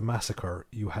far as the Massacre,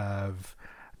 you have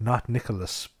not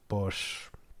Nicholas, but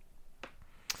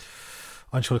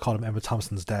I'm just going to call him Emma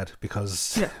Thompson's dad,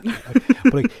 because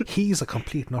but like, he's a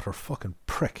complete and utter fucking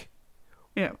prick.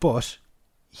 Yeah. But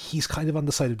he's kind of on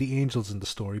the side of the angels in the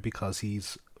story because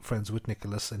he's friends with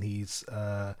Nicholas and he's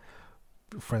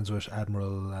friends with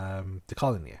Admiral de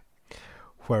Coligny.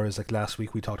 Whereas, like, last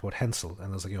week we talked about Hensel,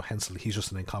 and I was like, Hensel, he's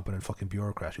just an incompetent fucking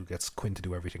bureaucrat who gets Quinn to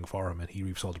do everything for him and he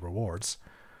reaps all the rewards.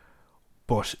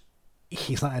 But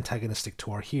he's not antagonistic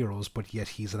to our heroes, but yet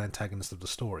he's an antagonist of the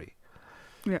story.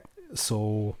 Yeah.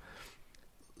 So,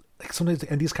 like, sometimes,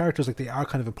 and these characters, like, they are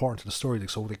kind of important to the story. Like,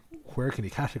 so, like, where can you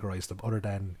categorize them other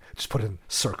than just put in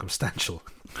circumstantial?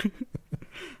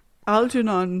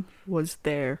 Algernon was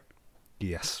there.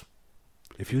 Yes.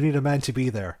 If you need a man to be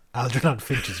there, Algernon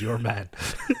Finch is your man.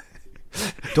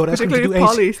 Don't ask him to do Particularly if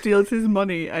Polly steals his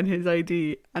money and his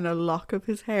ID and a lock of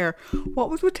his hair. What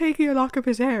was with taking a lock of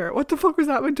his hair? What the fuck was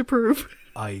that meant to prove?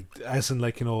 As in,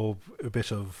 like, a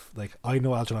bit of, like, I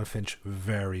know Algernon Finch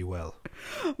very well.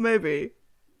 Maybe.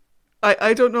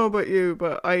 I don't know about you,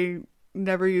 but I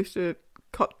never used to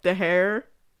cut the hair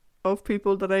of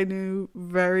people that I knew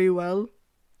very well.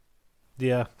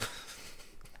 Yeah.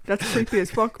 That's creepy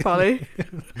as fuck, Polly.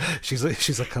 She's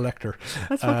a collector.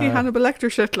 That's fucking Hannibal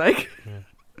Lecter shit, like. Yeah.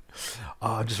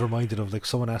 I'm just reminded of, like,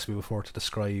 someone asked me before to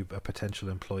describe a potential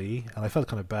employee, and I felt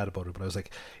kind of bad about it, but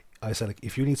I said,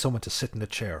 if you need someone to sit in a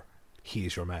chair, he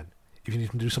is your man. If you need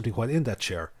him to do something while in that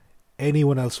chair,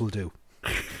 anyone else will do.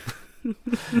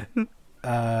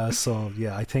 So,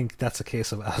 yeah, I think that's a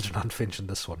case of Algernon Finch in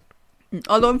this one.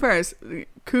 Although, in fairness,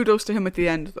 kudos to him at the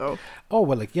end, though. Oh,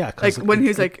 well, like, yeah. Like, when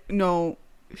he's like, no,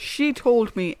 she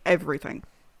told me everything.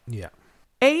 Yeah.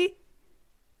 He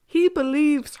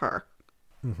believes her.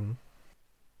 Mm-hmm.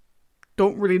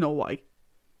 Don't really know why.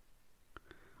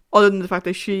 Other than the fact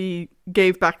that she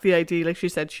gave back the ID like she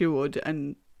said she would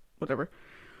and whatever.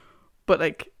 But,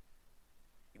 like,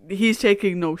 he's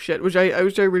taking no shit, which I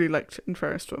really liked, in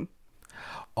fairness to him.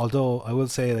 Although, I will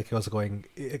say, like,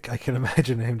 I can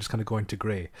imagine him just kind of going to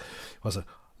Grey.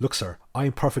 Look, sir,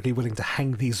 I'm perfectly willing to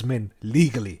hang these men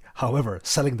legally. However,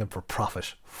 selling them for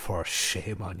profit, for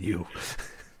shame on you.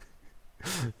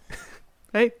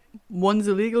 Hey, one's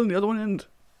illegal and the other one isn't.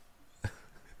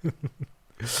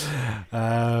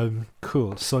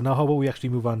 Cool. So now how about we actually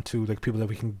move on to, like, people that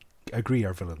we can agree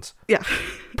are villains? Yeah.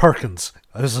 Perkins.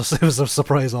 It was a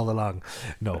surprise all along.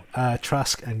 No.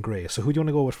 Trask and Grey. So who do you want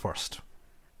to go with first?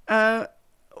 Why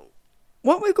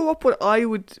don't we go up what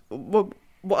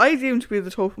I deem to be the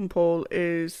totem pole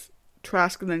is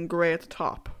Trask and then Grey at the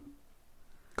top.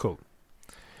 Cool.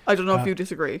 I don't know if you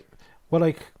disagree. Well,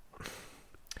 like...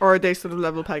 Or are they sort of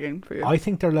level pegging for you? I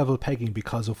think they're level pegging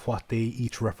because of what they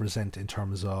each represent in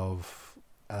terms of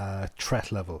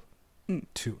threat level.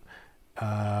 To,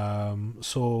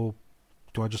 so,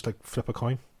 do I just, like, flip a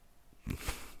coin?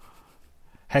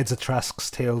 Heads at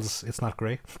Trask's, tails, it's not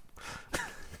Grey.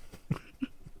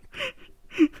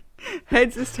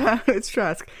 Heads is it's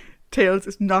Trask, tails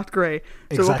is not Grey. So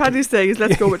Exactly. what Paddy's saying is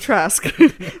let's go with Trask.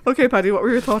 Okay, Paddy, what were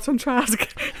your thoughts on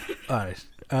Trask? Alright.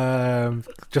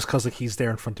 Just because, like, he's there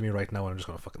in front of me right now and I'm just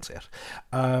going to fucking say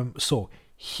it. So,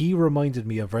 he reminded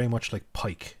me of very much like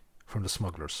Pike from The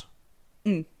Smugglers.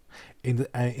 In the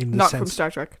Not sense, from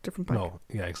Star Trek, different Pike. No,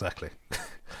 yeah, exactly.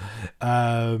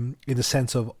 In the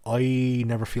sense of, I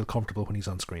never feel comfortable when he's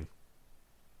on screen.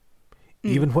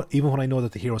 Even when I know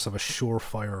that the heroes have a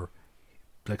surefire,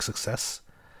 like, success,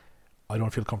 I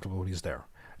don't feel comfortable when he's there.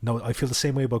 Now, I feel the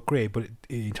same way about Grey, but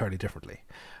entirely differently.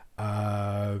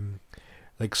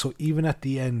 Like, so even at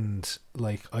the end,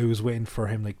 like, I was waiting for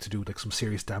him, like, to do, like, some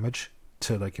serious damage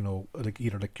to, like, like,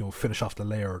 either, like, finish off the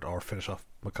Laird or finish off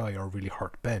Mackay or really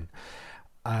hurt Ben.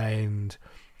 And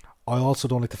I also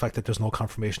don't like the fact that there's no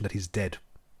confirmation that he's dead.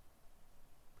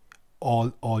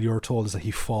 All you're told is that he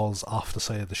falls off the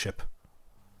side of the ship.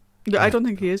 Yeah, I don't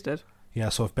think he is dead. Yeah,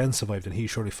 so if Ben survived, then he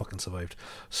surely fucking survived.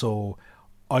 So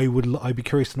I'd be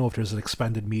curious to know if there's an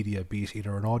expanded media, be it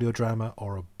either an audio drama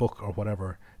or a book or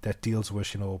whatever, that deals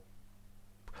with,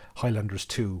 Highlanders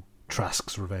 2,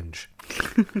 Trask's Revenge.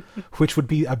 Which would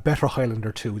be a better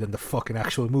Highlander 2 than the fucking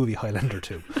actual movie Highlander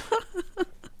 2.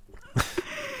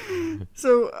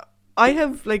 So, I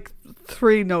have, like,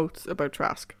 3 notes about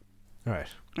Trask. Alright.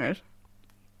 Right.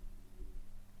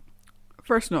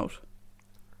 First note.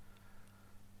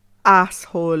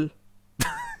 Asshole.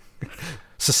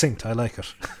 Succinct, I like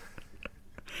it.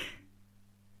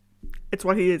 It's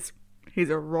what he is. He's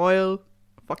a royal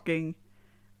fucking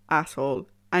asshole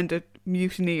and a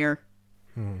mutineer.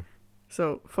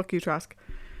 So, fuck you, Trask.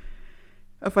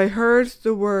 If I heard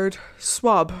the word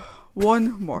swab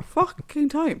one more fucking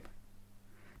time,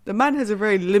 the man has a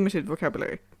very limited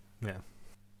vocabulary. Yeah.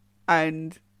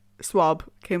 And swab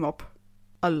came up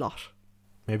a lot.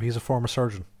 Maybe he's a former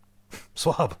surgeon.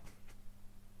 Swab.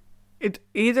 It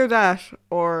either that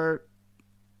or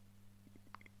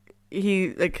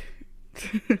he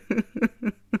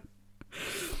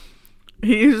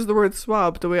he uses the word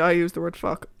swab the way I use the word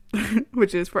fuck,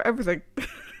 which is for everything.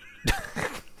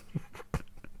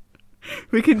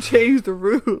 We can change the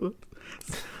rule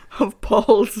of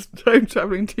Paul's time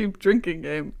traveling team drinking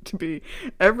game to be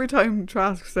every time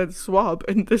Trask said swab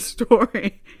in this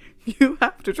story, you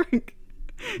have to drink.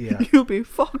 Yeah. You'll be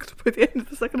fucked by the end of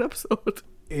the second episode.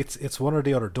 It's one or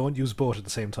the other. Don't use both at the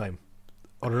same time.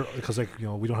 Because we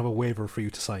don't have a waiver for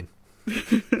you to sign.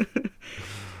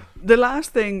 The last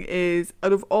thing is,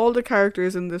 out of all the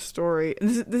characters in this story,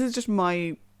 and this is just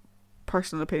my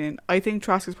personal opinion, I think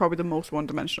Trask is probably the most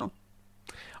one-dimensional.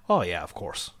 Oh yeah, of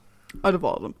course. Out of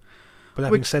all of them. But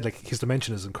that being said, his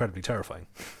dimension is incredibly terrifying.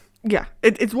 Yeah,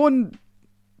 it's one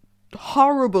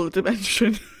horrible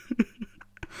dimension.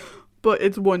 But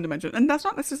it's one dimension. And that's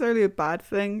not necessarily a bad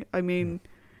thing. I mean,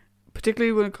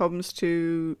 particularly when it comes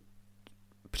to...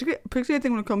 Particularly I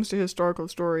think when it comes to historical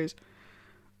stories,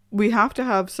 we have to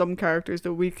have some characters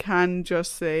that we can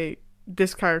just say,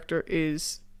 this character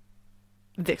is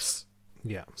this.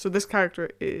 Yeah. So this character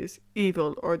is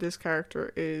evil, or this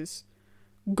character is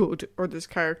good, or this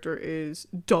character is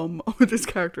dumb, or this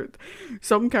character...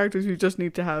 Some characters you just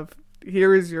need to have,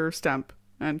 here is your stamp,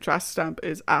 and Trask's stamp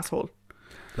is asshole.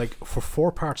 For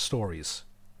 4-part stories,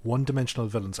 one-dimensional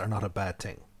villains are not a bad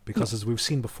thing. Because as we've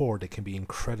seen before, they can be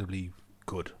incredibly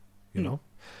good, you know?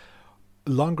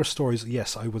 Longer stories,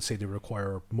 yes, I would say they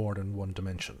require more than one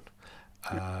dimension.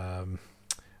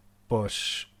 But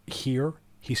here,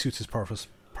 he suits his purpose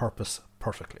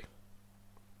perfectly.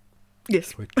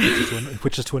 Yes.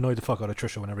 Which is to annoy the fuck out of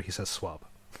Trisha whenever he says swab.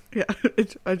 Yeah,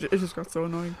 it just got so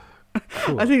annoying.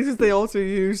 Cool. I think it's just they also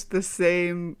used the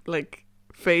same,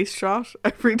 face shot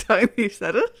every time he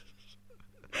said it.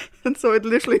 And so it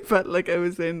literally felt like I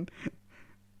was in...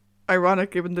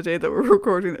 Ironic, given the day that we're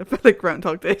recording, it felt like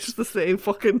Groundhog Day. It's just the same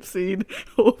fucking scene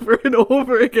over and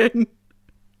over again.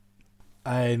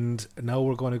 And now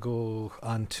we're going to go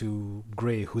on to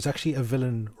Grey, who's actually a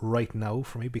villain right now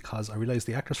for me, because I realised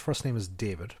the actor's first name is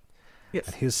David.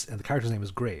 Yes. And the character's name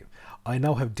is Grey. I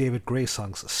now have David Gray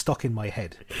songs stuck in my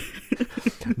head.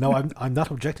 Now, I'm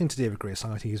not objecting to David Gray's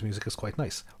song. I think his music is quite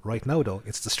nice. Right now, though,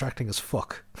 it's distracting as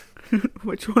fuck.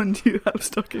 Which one do you have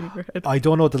stuck in your head? I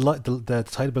don't know the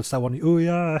title, but it's that one. Ooh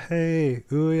yeah, hey,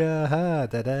 ooh yeah, ha,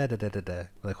 da da da da da da.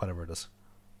 Whatever it is.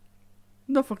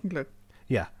 No fucking clue.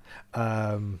 Yeah.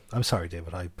 I'm sorry,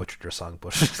 David. I butchered your song,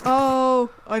 but... Oh,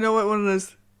 I know what one it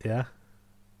is. Yeah?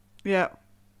 Yeah.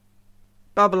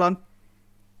 Babylon.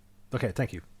 Okay,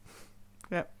 thank you.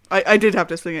 Yeah. I did have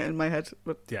to sing it in my head,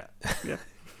 but... Yeah. Yeah.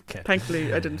 Okay.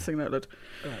 Thankfully, I didn't sing that loud.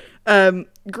 Right.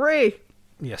 Grey.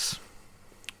 Yes.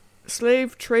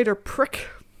 Slave trader prick.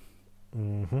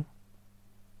 Mm-hmm.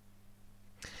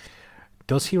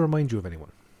 Does he remind you of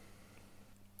anyone?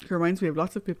 He reminds me of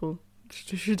lots of people.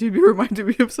 Should he be reminding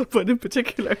me of someone in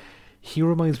particular? He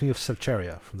reminds me of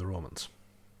Sepcheria from the Romans.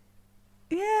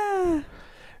 Yeah.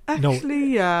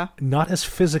 Actually, yeah. Not as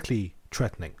physically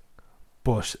threatening,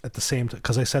 but at the same time,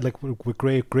 because I said with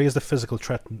Grey is the physical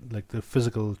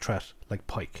threat, like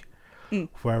Pike.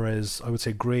 Whereas I would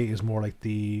say Grey is more like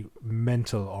the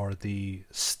mental or the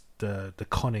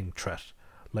cunning threat,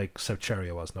 like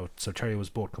Sepcheria was. Now Sepcheria was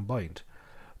both combined,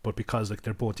 but because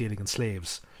they're both dealing in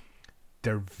slaves,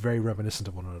 they're very reminiscent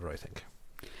of one another, I think.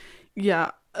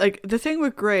 Yeah, the thing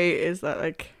with Grey is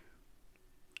that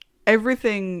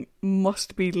everything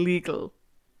must be legal,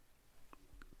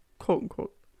 quote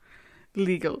unquote,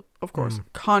 legal, of course,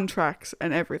 contracts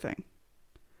and everything.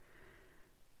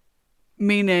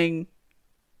 Meaning,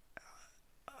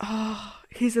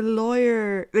 he's a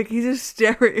lawyer. He's a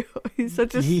he's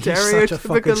such a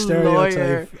stereotypical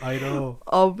lawyer. I know.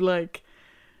 Of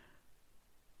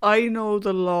I know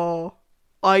the law.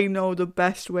 I know the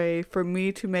best way for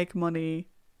me to make money,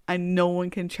 and no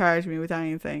one can charge me with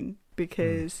anything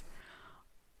because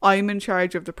I'm in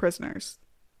charge of the prisoners.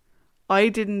 I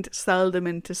didn't sell them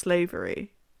into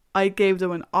slavery. I gave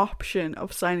them an option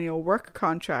of signing a work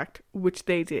contract, which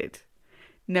they did.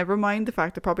 Never mind the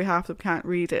fact that probably half of them can't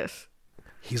read it.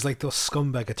 He's like those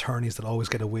scumbag attorneys that always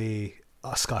get away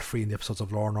scot-free in the episodes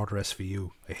of Law and Order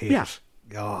SVU. I hate it.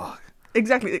 Oh.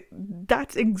 Exactly.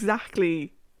 That's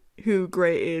exactly who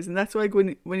Grey is, and that's why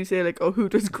when you say like, oh, who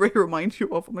does Grey remind you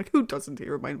of? I'm like, who doesn't he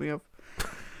remind me of?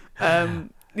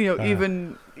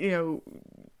 Even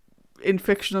in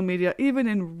fictional media, even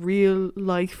in real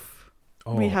life,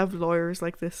 we have lawyers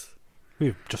like this. We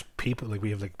have just people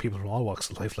we have like people from all walks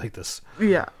of life like this.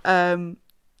 Yeah.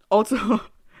 Also,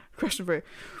 question for you: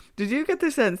 did you get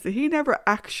the sense that he never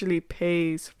actually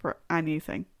pays for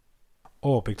anything?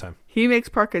 Oh, big time. He makes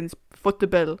Perkins foot the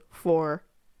bill for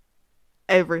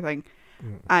everything,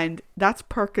 and that's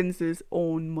Perkins's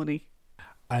own money.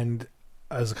 And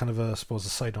as a kind of a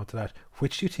side note to that,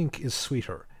 which do you think is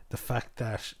sweeter? The fact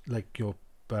that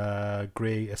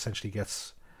Grey essentially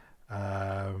gets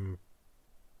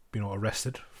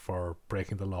arrested for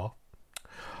breaking the law.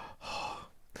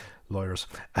 Lawyers.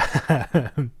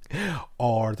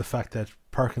 Or the fact that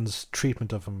Perkins'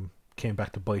 treatment of him came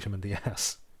back to bite him in the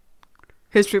ass.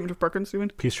 His treatment of Perkins, you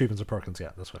mean? His treatment of Perkins,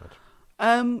 yeah, that's what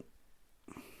I meant.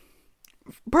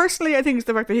 Personally, I think it's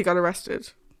the fact that he got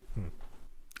arrested.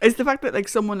 It's the fact that like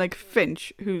someone like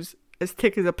Finch, who's as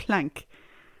thick as a plank,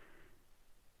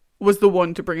 was the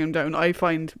one to bring him down, I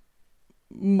find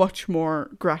much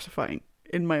more gratifying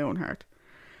in my own heart.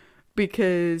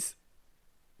 Because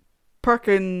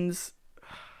Perkins,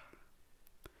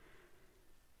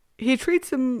 he treats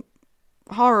him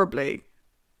horribly,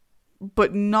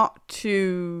 but not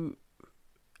to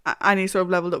any sort of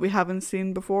level that we haven't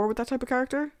seen before with that type of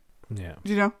character. Yeah.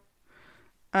 Do you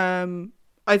know?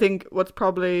 I think what's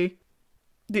probably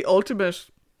the ultimate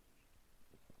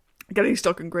getting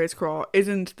stuck in Grey's craw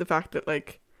isn't the fact that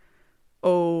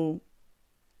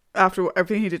after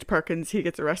everything he did to Perkins, he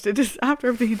gets arrested. It's after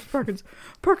everything he did to Perkins,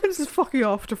 Perkins is fucking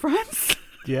off to France.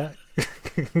 Yeah.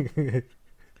 It's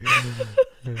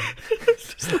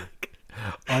just like,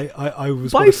 I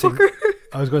was bye, going to sing, fucker.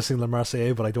 I was going to sing La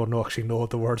Marseillaise, but I don't actually know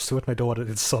the words to it, and I don't want to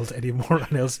insult anyone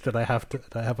else that I have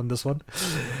on this one.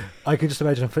 I can just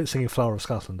imagine him singing "Flower of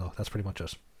Scotland," though. That's pretty much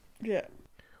it. Yeah.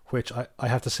 Which I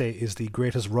have to say is the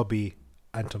greatest rugby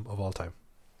anthem of all time.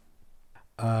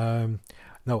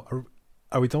 Now,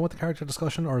 are we done with the character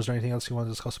discussion, or is there anything else you want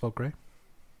to discuss about Grey?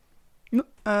 No.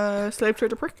 Slave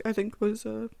trader prick, I think, was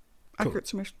accurate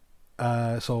summation.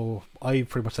 So I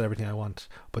pretty much said everything I want,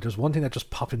 but there's one thing that just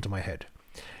popped into my head.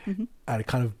 Mm-hmm. And it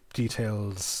kind of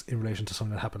details in relation to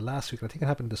something that happened last week, and I think it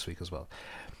happened this week as well.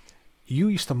 You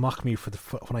used to mock me for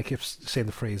when I kept saying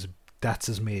the phrase "that's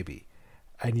his maybe,"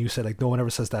 and you said no one ever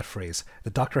says that phrase. The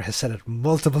Doctor has said it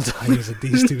multiple times in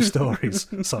these two stories.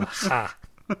 So ha.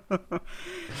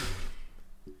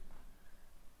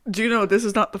 Do you know this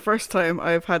is not the first time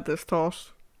I've had this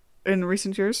thought in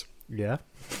recent years? Yeah.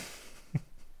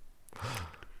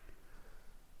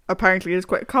 Apparently, it's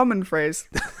quite a common phrase.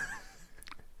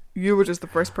 You were just the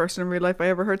first person in real life I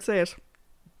ever heard say it.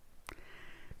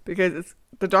 Because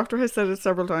the Doctor has said it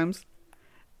several times.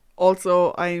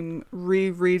 Also, I'm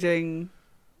re-listening,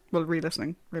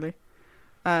 really,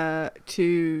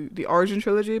 to the Origin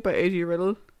trilogy by A.G.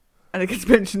 Riddle. And it gets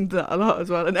mentioned a lot as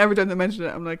well. And every time they mention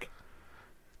it, I'm like,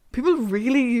 people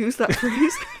really use that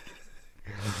phrase?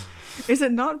 Is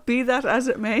it not be that as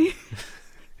it may?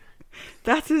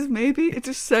 That is maybe. It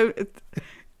just sounds...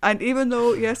 And even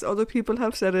though, yes, other people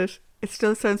have said it, it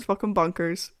still sounds fucking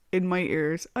bonkers in my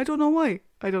ears. I don't know why.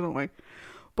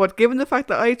 But given the fact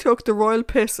that I took the royal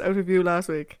piss out of you last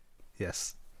week...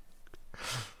 Yes.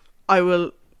 I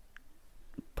will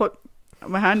put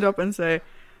my hand up and say,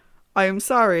 I am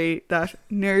sorry that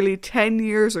nearly 10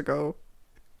 years ago,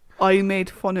 I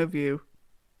made fun of you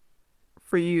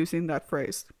for using that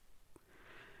phrase.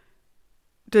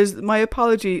 Does my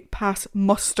apology pass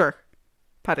muster,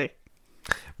 Paddy?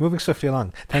 Moving swiftly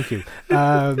along. Thank you.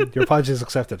 Your apology is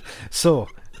accepted. So...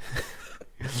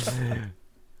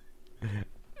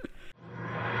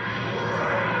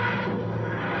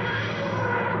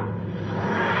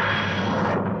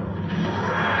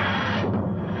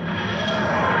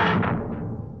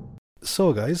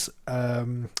 So, guys,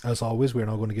 as always, we're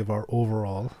now going to give our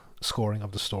overall scoring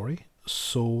of the story.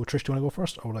 So, Trish, do you want to go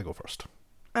first, or will I go first?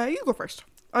 You go first.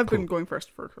 I've Cool. been going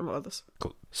first for a lot of this.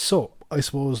 Cool. So, I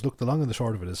suppose, look, the long and the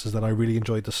short of it is that I really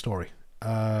enjoyed the story.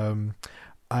 And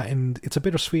it's a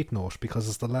bittersweet note because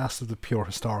it's the last of the pure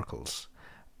historicals.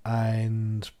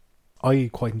 And I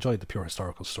quite enjoyed the pure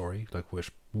historical story,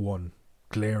 with one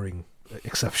glaring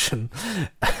exception.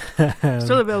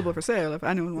 Still available for sale if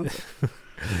anyone wants it.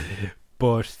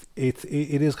 But it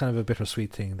is kind of a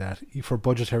bittersweet thing that for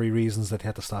budgetary reasons that they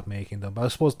had to stop making them. But I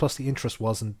suppose plus the interest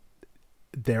wasn't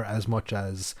there as much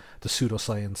as the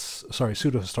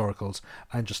pseudo-historicals,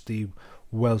 and just the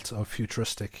wealth of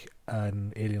futuristic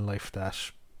and alien life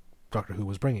that Doctor Who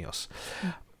was bringing us.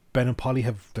 Ben and Polly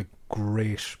have like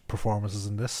great performances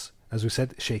in this. As we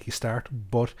said, shaky start,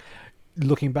 but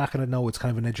looking back on it now, it's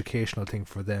kind of an educational thing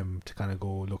for them to kind of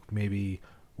go, look, maybe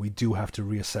we do have to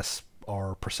reassess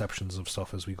our perceptions of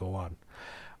stuff as we go on.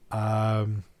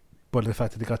 But the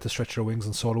fact that they got to stretch their wings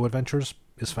and solo adventures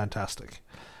is fantastic.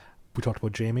 We talked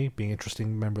about Jamie being an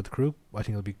interesting member of the crew. I think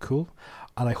it'll be cool.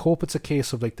 And I hope it's a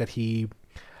case of like that he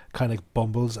kind of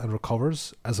bumbles and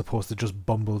recovers as opposed to just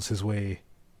bumbles his way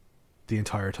the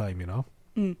entire time, you know?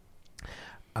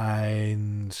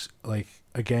 And like,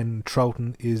 again,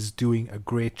 Troughton is doing a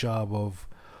great job of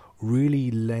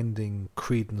really lending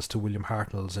credence to William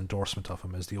Hartnell's endorsement of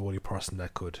him as the only person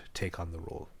that could take on the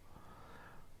role.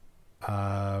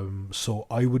 So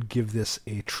I would give this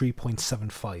a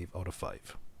 3.75 out of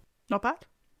 5. Not bad.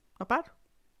 Not bad.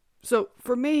 So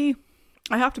for me,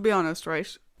 I have to be honest,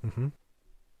 right? Mm-hmm.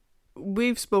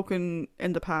 We've spoken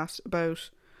in the past about...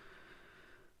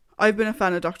 I've been a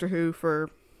fan of Doctor Who for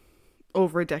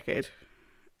over a decade.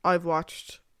 I've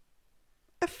watched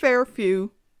a fair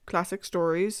few classic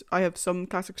stories. I have some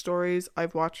classic stories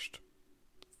I've watched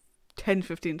 10,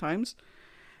 15 times.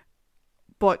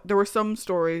 But there were some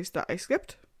stories that I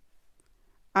skipped.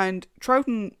 And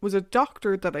Troughton was a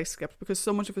Doctor that I skipped because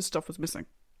so much of his stuff was missing.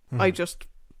 I just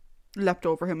leapt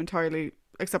over him entirely,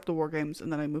 except the War Games,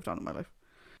 and then I moved on in my life.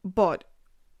 But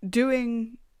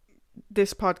doing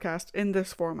this podcast in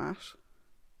this format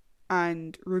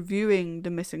and reviewing the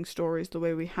missing stories the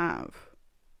way we have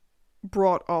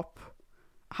brought up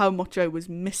how much I was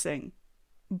missing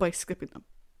by skipping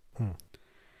them.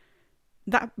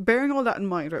 That, bearing all that in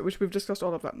mind, right, which we've discussed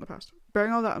all of that in the past,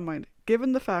 bearing all that in mind,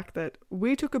 given the fact that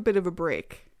we took a bit of a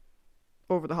break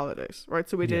over the holidays, right,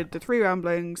 so we did the 3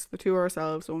 ramblings, the 2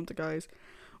 ourselves, the 1 with the guys.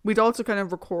 We'd also kind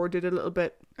of recorded a little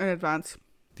bit in advance.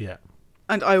 Yeah.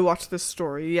 And I watched this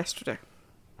story yesterday.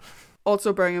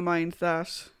 Also bearing in mind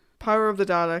that Power of the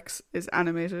Daleks is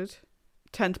animated,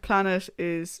 10th Planet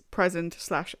is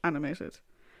present/animated.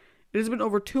 It has been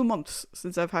over 2 months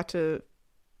since I've had to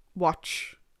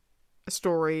watch a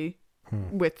story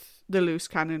with the loose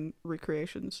cannon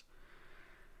recreations.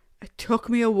 It took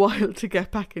me a while to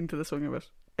get back into the swing of it.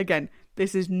 Again,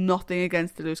 this is nothing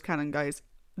against the loose cannon guys.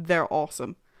 They're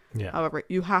awesome. Yeah. However,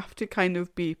 you have to kind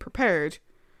of be prepared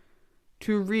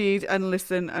to read and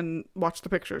listen and watch the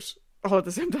pictures all at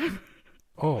the same time.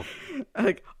 Oh.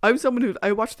 Like, I'm someone who,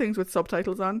 I watch things with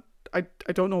subtitles on. I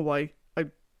don't know why.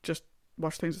 I just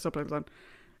watch things with subtitles on.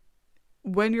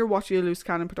 When you're watching a loose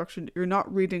cannon production, you're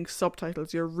not reading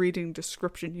subtitles, you're reading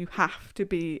description. You have to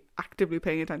be actively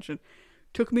paying attention.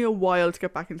 Took me a while to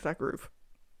get back into that groove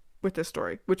with this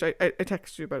story, which I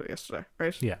texted you about it yesterday,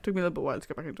 right? Yeah. Took me a little bit while to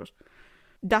get back into it.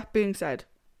 That being said,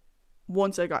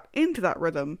 once I got into that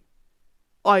rhythm,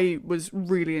 I was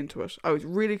really into it. I was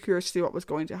really curious to see what was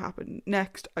going to happen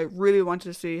next. I really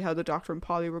wanted to see how the Doctor and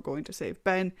Polly were going to save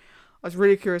Ben. I was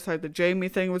really curious how the Jamie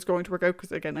thing was going to work out,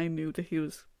 because again, I knew that he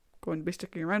was going to be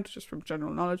sticking around just from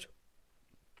general knowledge.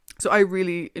 So I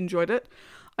really enjoyed it.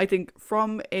 I think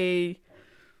from a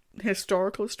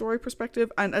historical story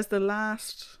perspective, and as the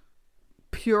last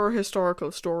pure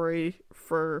historical story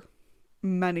for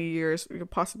many years,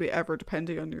 possibly ever,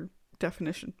 depending on your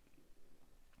definition,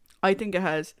 I think it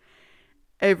has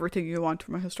everything you want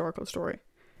from a historical story.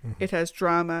 It has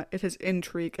drama, it has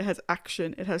intrigue, it has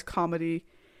action, it has comedy.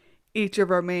 Each of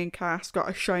our main cast got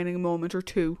a shining moment or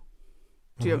two.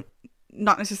 You know,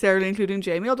 not necessarily including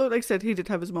Jamie, although like I said, he did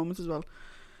have his moments as well.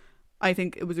 I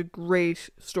think it was a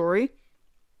great story.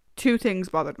 2 things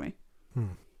bothered me.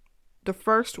 The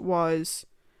first was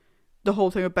the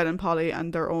whole thing of Ben and Polly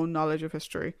and their own knowledge of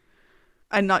history.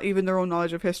 And not even their own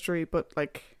knowledge of history, but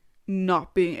like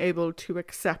not being able to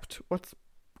accept what's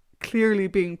clearly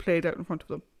being played out in front of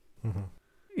them.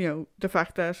 You know, the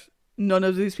fact that none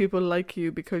of these people like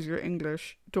you because you're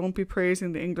English. Don't be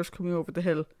praising the English coming over the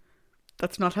hill.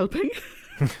 That's not helping.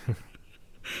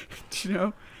 Do you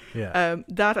know? Yeah.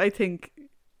 That I think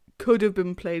could have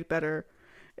been played better.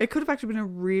 It could have actually been a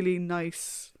really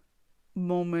nice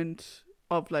moment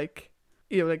of like,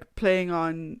 you know, like playing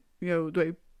on, you know, the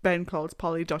way Ben calls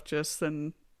Polly Duchess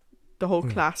and the whole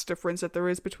class difference that there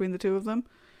is between the two of them.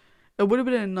 It would have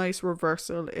been a nice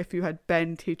reversal if you had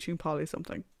Ben teaching Polly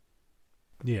something.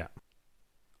 Yeah.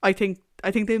 I think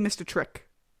they missed a trick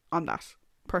on that,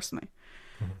 personally.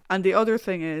 And the other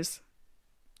thing is,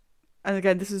 and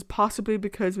again, this is possibly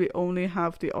because we only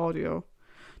have the audio,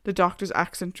 the Doctor's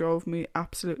accent drove me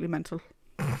absolutely mental.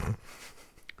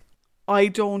 I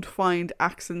don't find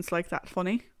accents like that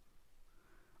funny.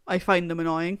 I find them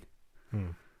annoying.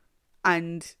 Hmm.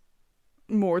 And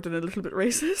more than a little bit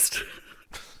racist.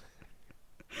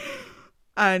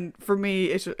 And for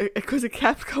me, because it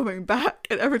kept coming back,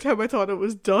 and every time I thought it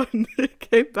was done, it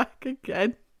came back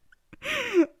again.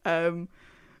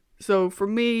 So for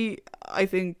me, I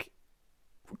think,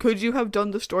 could you have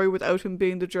done the story without him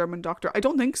being the German doctor? I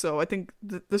don't think so. I think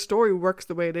the story works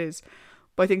the way it is.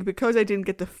 But I think because I didn't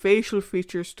get the facial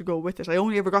features to go with it, I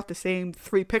only ever got the same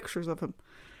 3 pictures of him.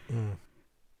 Mm.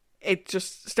 It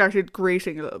just started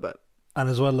grating a little bit. And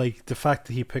as well, like, the fact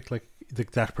that he picked, like,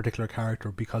 that particular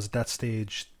character, because at that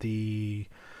stage,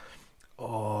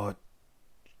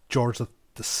 George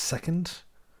the Second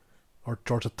or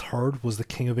George the Third was the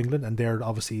King of England, and they're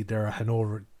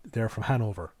from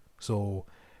Hanover. So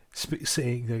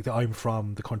saying like, that I'm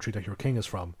from the country that your king is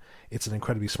from, it's an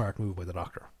incredibly smart move by the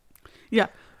Doctor. Yeah,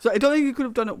 so I don't think you could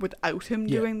have done it without him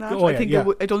doing that. Oh, I think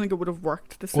I don't think it would have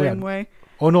worked the same way.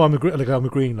 Oh no, I'm agreeing.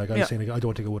 Like I'm saying, like, I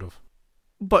don't think it would have.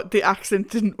 But the accent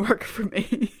didn't work for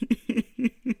me.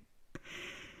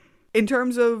 In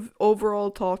terms of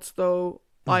overall thoughts, though,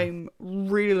 I'm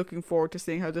really looking forward to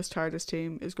seeing how this TARDIS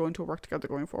team is going to work together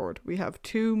going forward. We have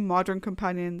 2 modern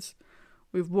companions,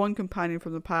 we have 1 companion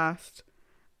from the past,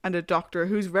 and a Doctor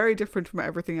who's very different from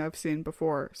everything I've seen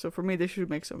before. So for me, this should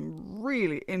make some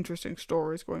really interesting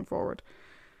stories going forward.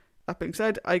 That being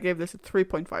said, I gave this a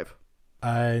 3.5.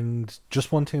 And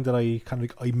just one thing that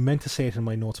I meant to say it in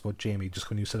my notes about Jamie, just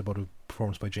when you said about a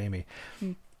performance by Jamie.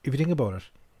 If you think about it,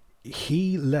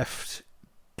 he left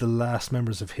the last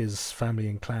members of his family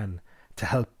and clan to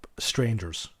help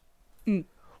strangers,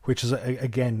 which is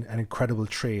again an incredible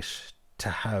trait to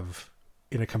have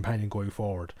in a companion going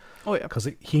forward. Oh yeah, because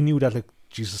he knew that, like,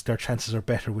 Jesus, their chances are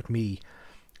better with me,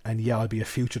 and I'll be a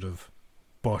fugitive,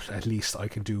 but at least I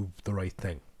can do the right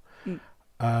thing.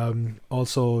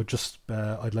 Also, just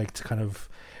I'd like to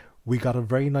we got a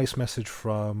very nice message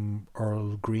from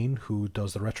Earl Green, who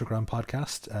does the Retrogram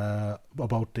podcast,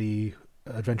 about the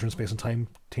Adventure in Space and Time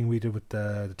thing we did with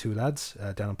the 2 lads,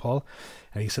 Dan and Paul,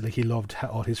 and he said he loved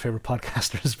all his favourite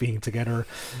podcasters being together.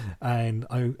 And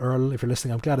Earl, if you're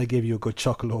listening, I'm glad I gave you a good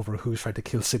chuckle over who's trying to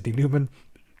kill Sidney Newman.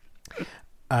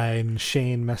 And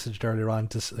Shane messaged earlier on,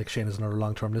 Shane is another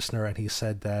long-term listener, and he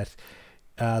said that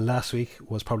last week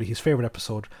was probably his favourite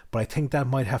episode, but I think that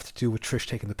might have to do with Trish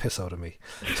taking the piss out of me.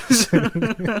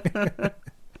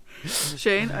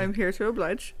 Shane, I'm here to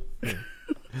oblige.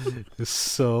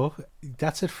 So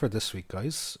that's it for this week,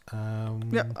 guys.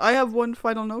 I have one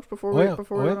final note before we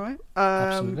run away.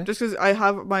 Absolutely. Just because I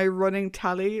have my running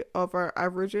tally of our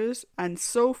averages, and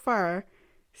so far,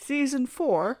 season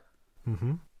 4,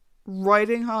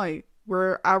 riding high,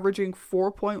 we're averaging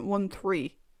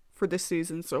 4.13 for this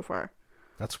season so far.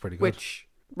 That's pretty good. Which,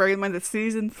 bearing in mind that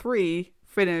season 3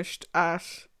 finished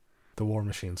at the War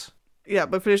Machines. Yeah,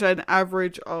 but finished at an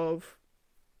average of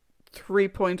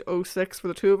 3.06 for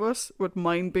the 2 of us, with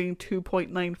mine being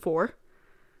 2.94 for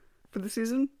the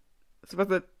season. So about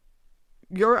that,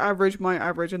 your average, my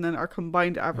average, and then our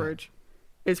combined average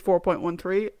is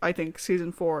 4.13. I think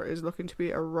season 4 is looking to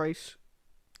be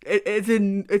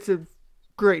it's a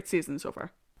great season so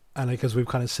far. And like, as we've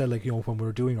kind of said, like, you know, when we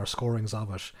were doing our scorings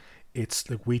of it, it's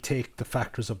like we take the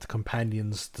factors of the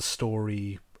companions, the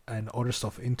story, and other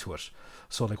stuff into it.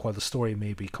 So like, while the story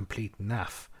may be complete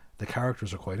naff, the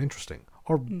characters are quite interesting.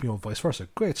 Or, you know, vice versa.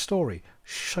 Great story,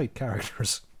 shite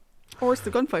characters. Or it's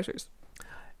the gunfighters.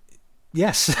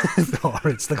 Yes, or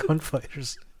it's the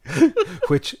gunfighters.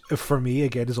 Which, for me,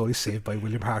 again, is always saved by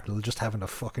William Hartnell just having a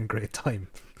fucking great time.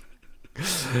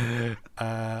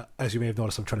 As you may have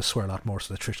noticed, I'm trying to swear a lot more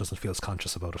so that Trish doesn't feel as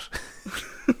conscious about it.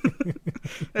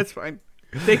 That's fine.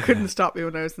 They couldn't stop me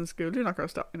when I was in school. You're not going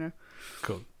to stop me now.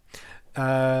 Cool.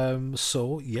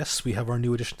 So yes, we have our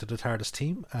new addition to the TARDIS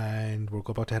team, and we're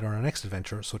about to head on our next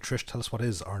adventure. So Trish, tell us what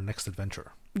is our next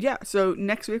adventure. Yeah, so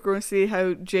next week we're going to see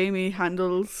how Jamie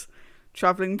handles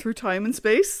travelling through time and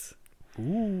space.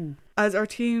 Ooh. As our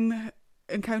team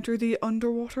encounter the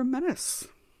underwater menace.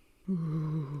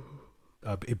 Ooh.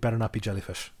 It better not be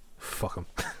jellyfish. Fuck them.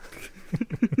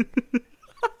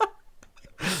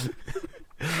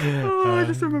 I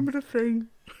just remembered a thing.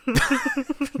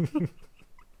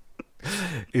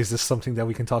 Is this something that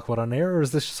we can talk about on air, or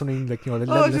is this just something like, you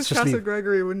know? It's just Castle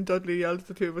Gregory when Dudley yelled at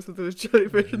the 2 of us that there was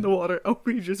jellyfish in the water, and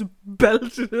we just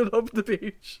belted it up the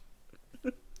beach.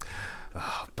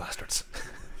 Oh, bastards.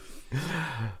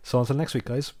 So until next week,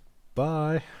 guys.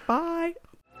 Bye. Bye.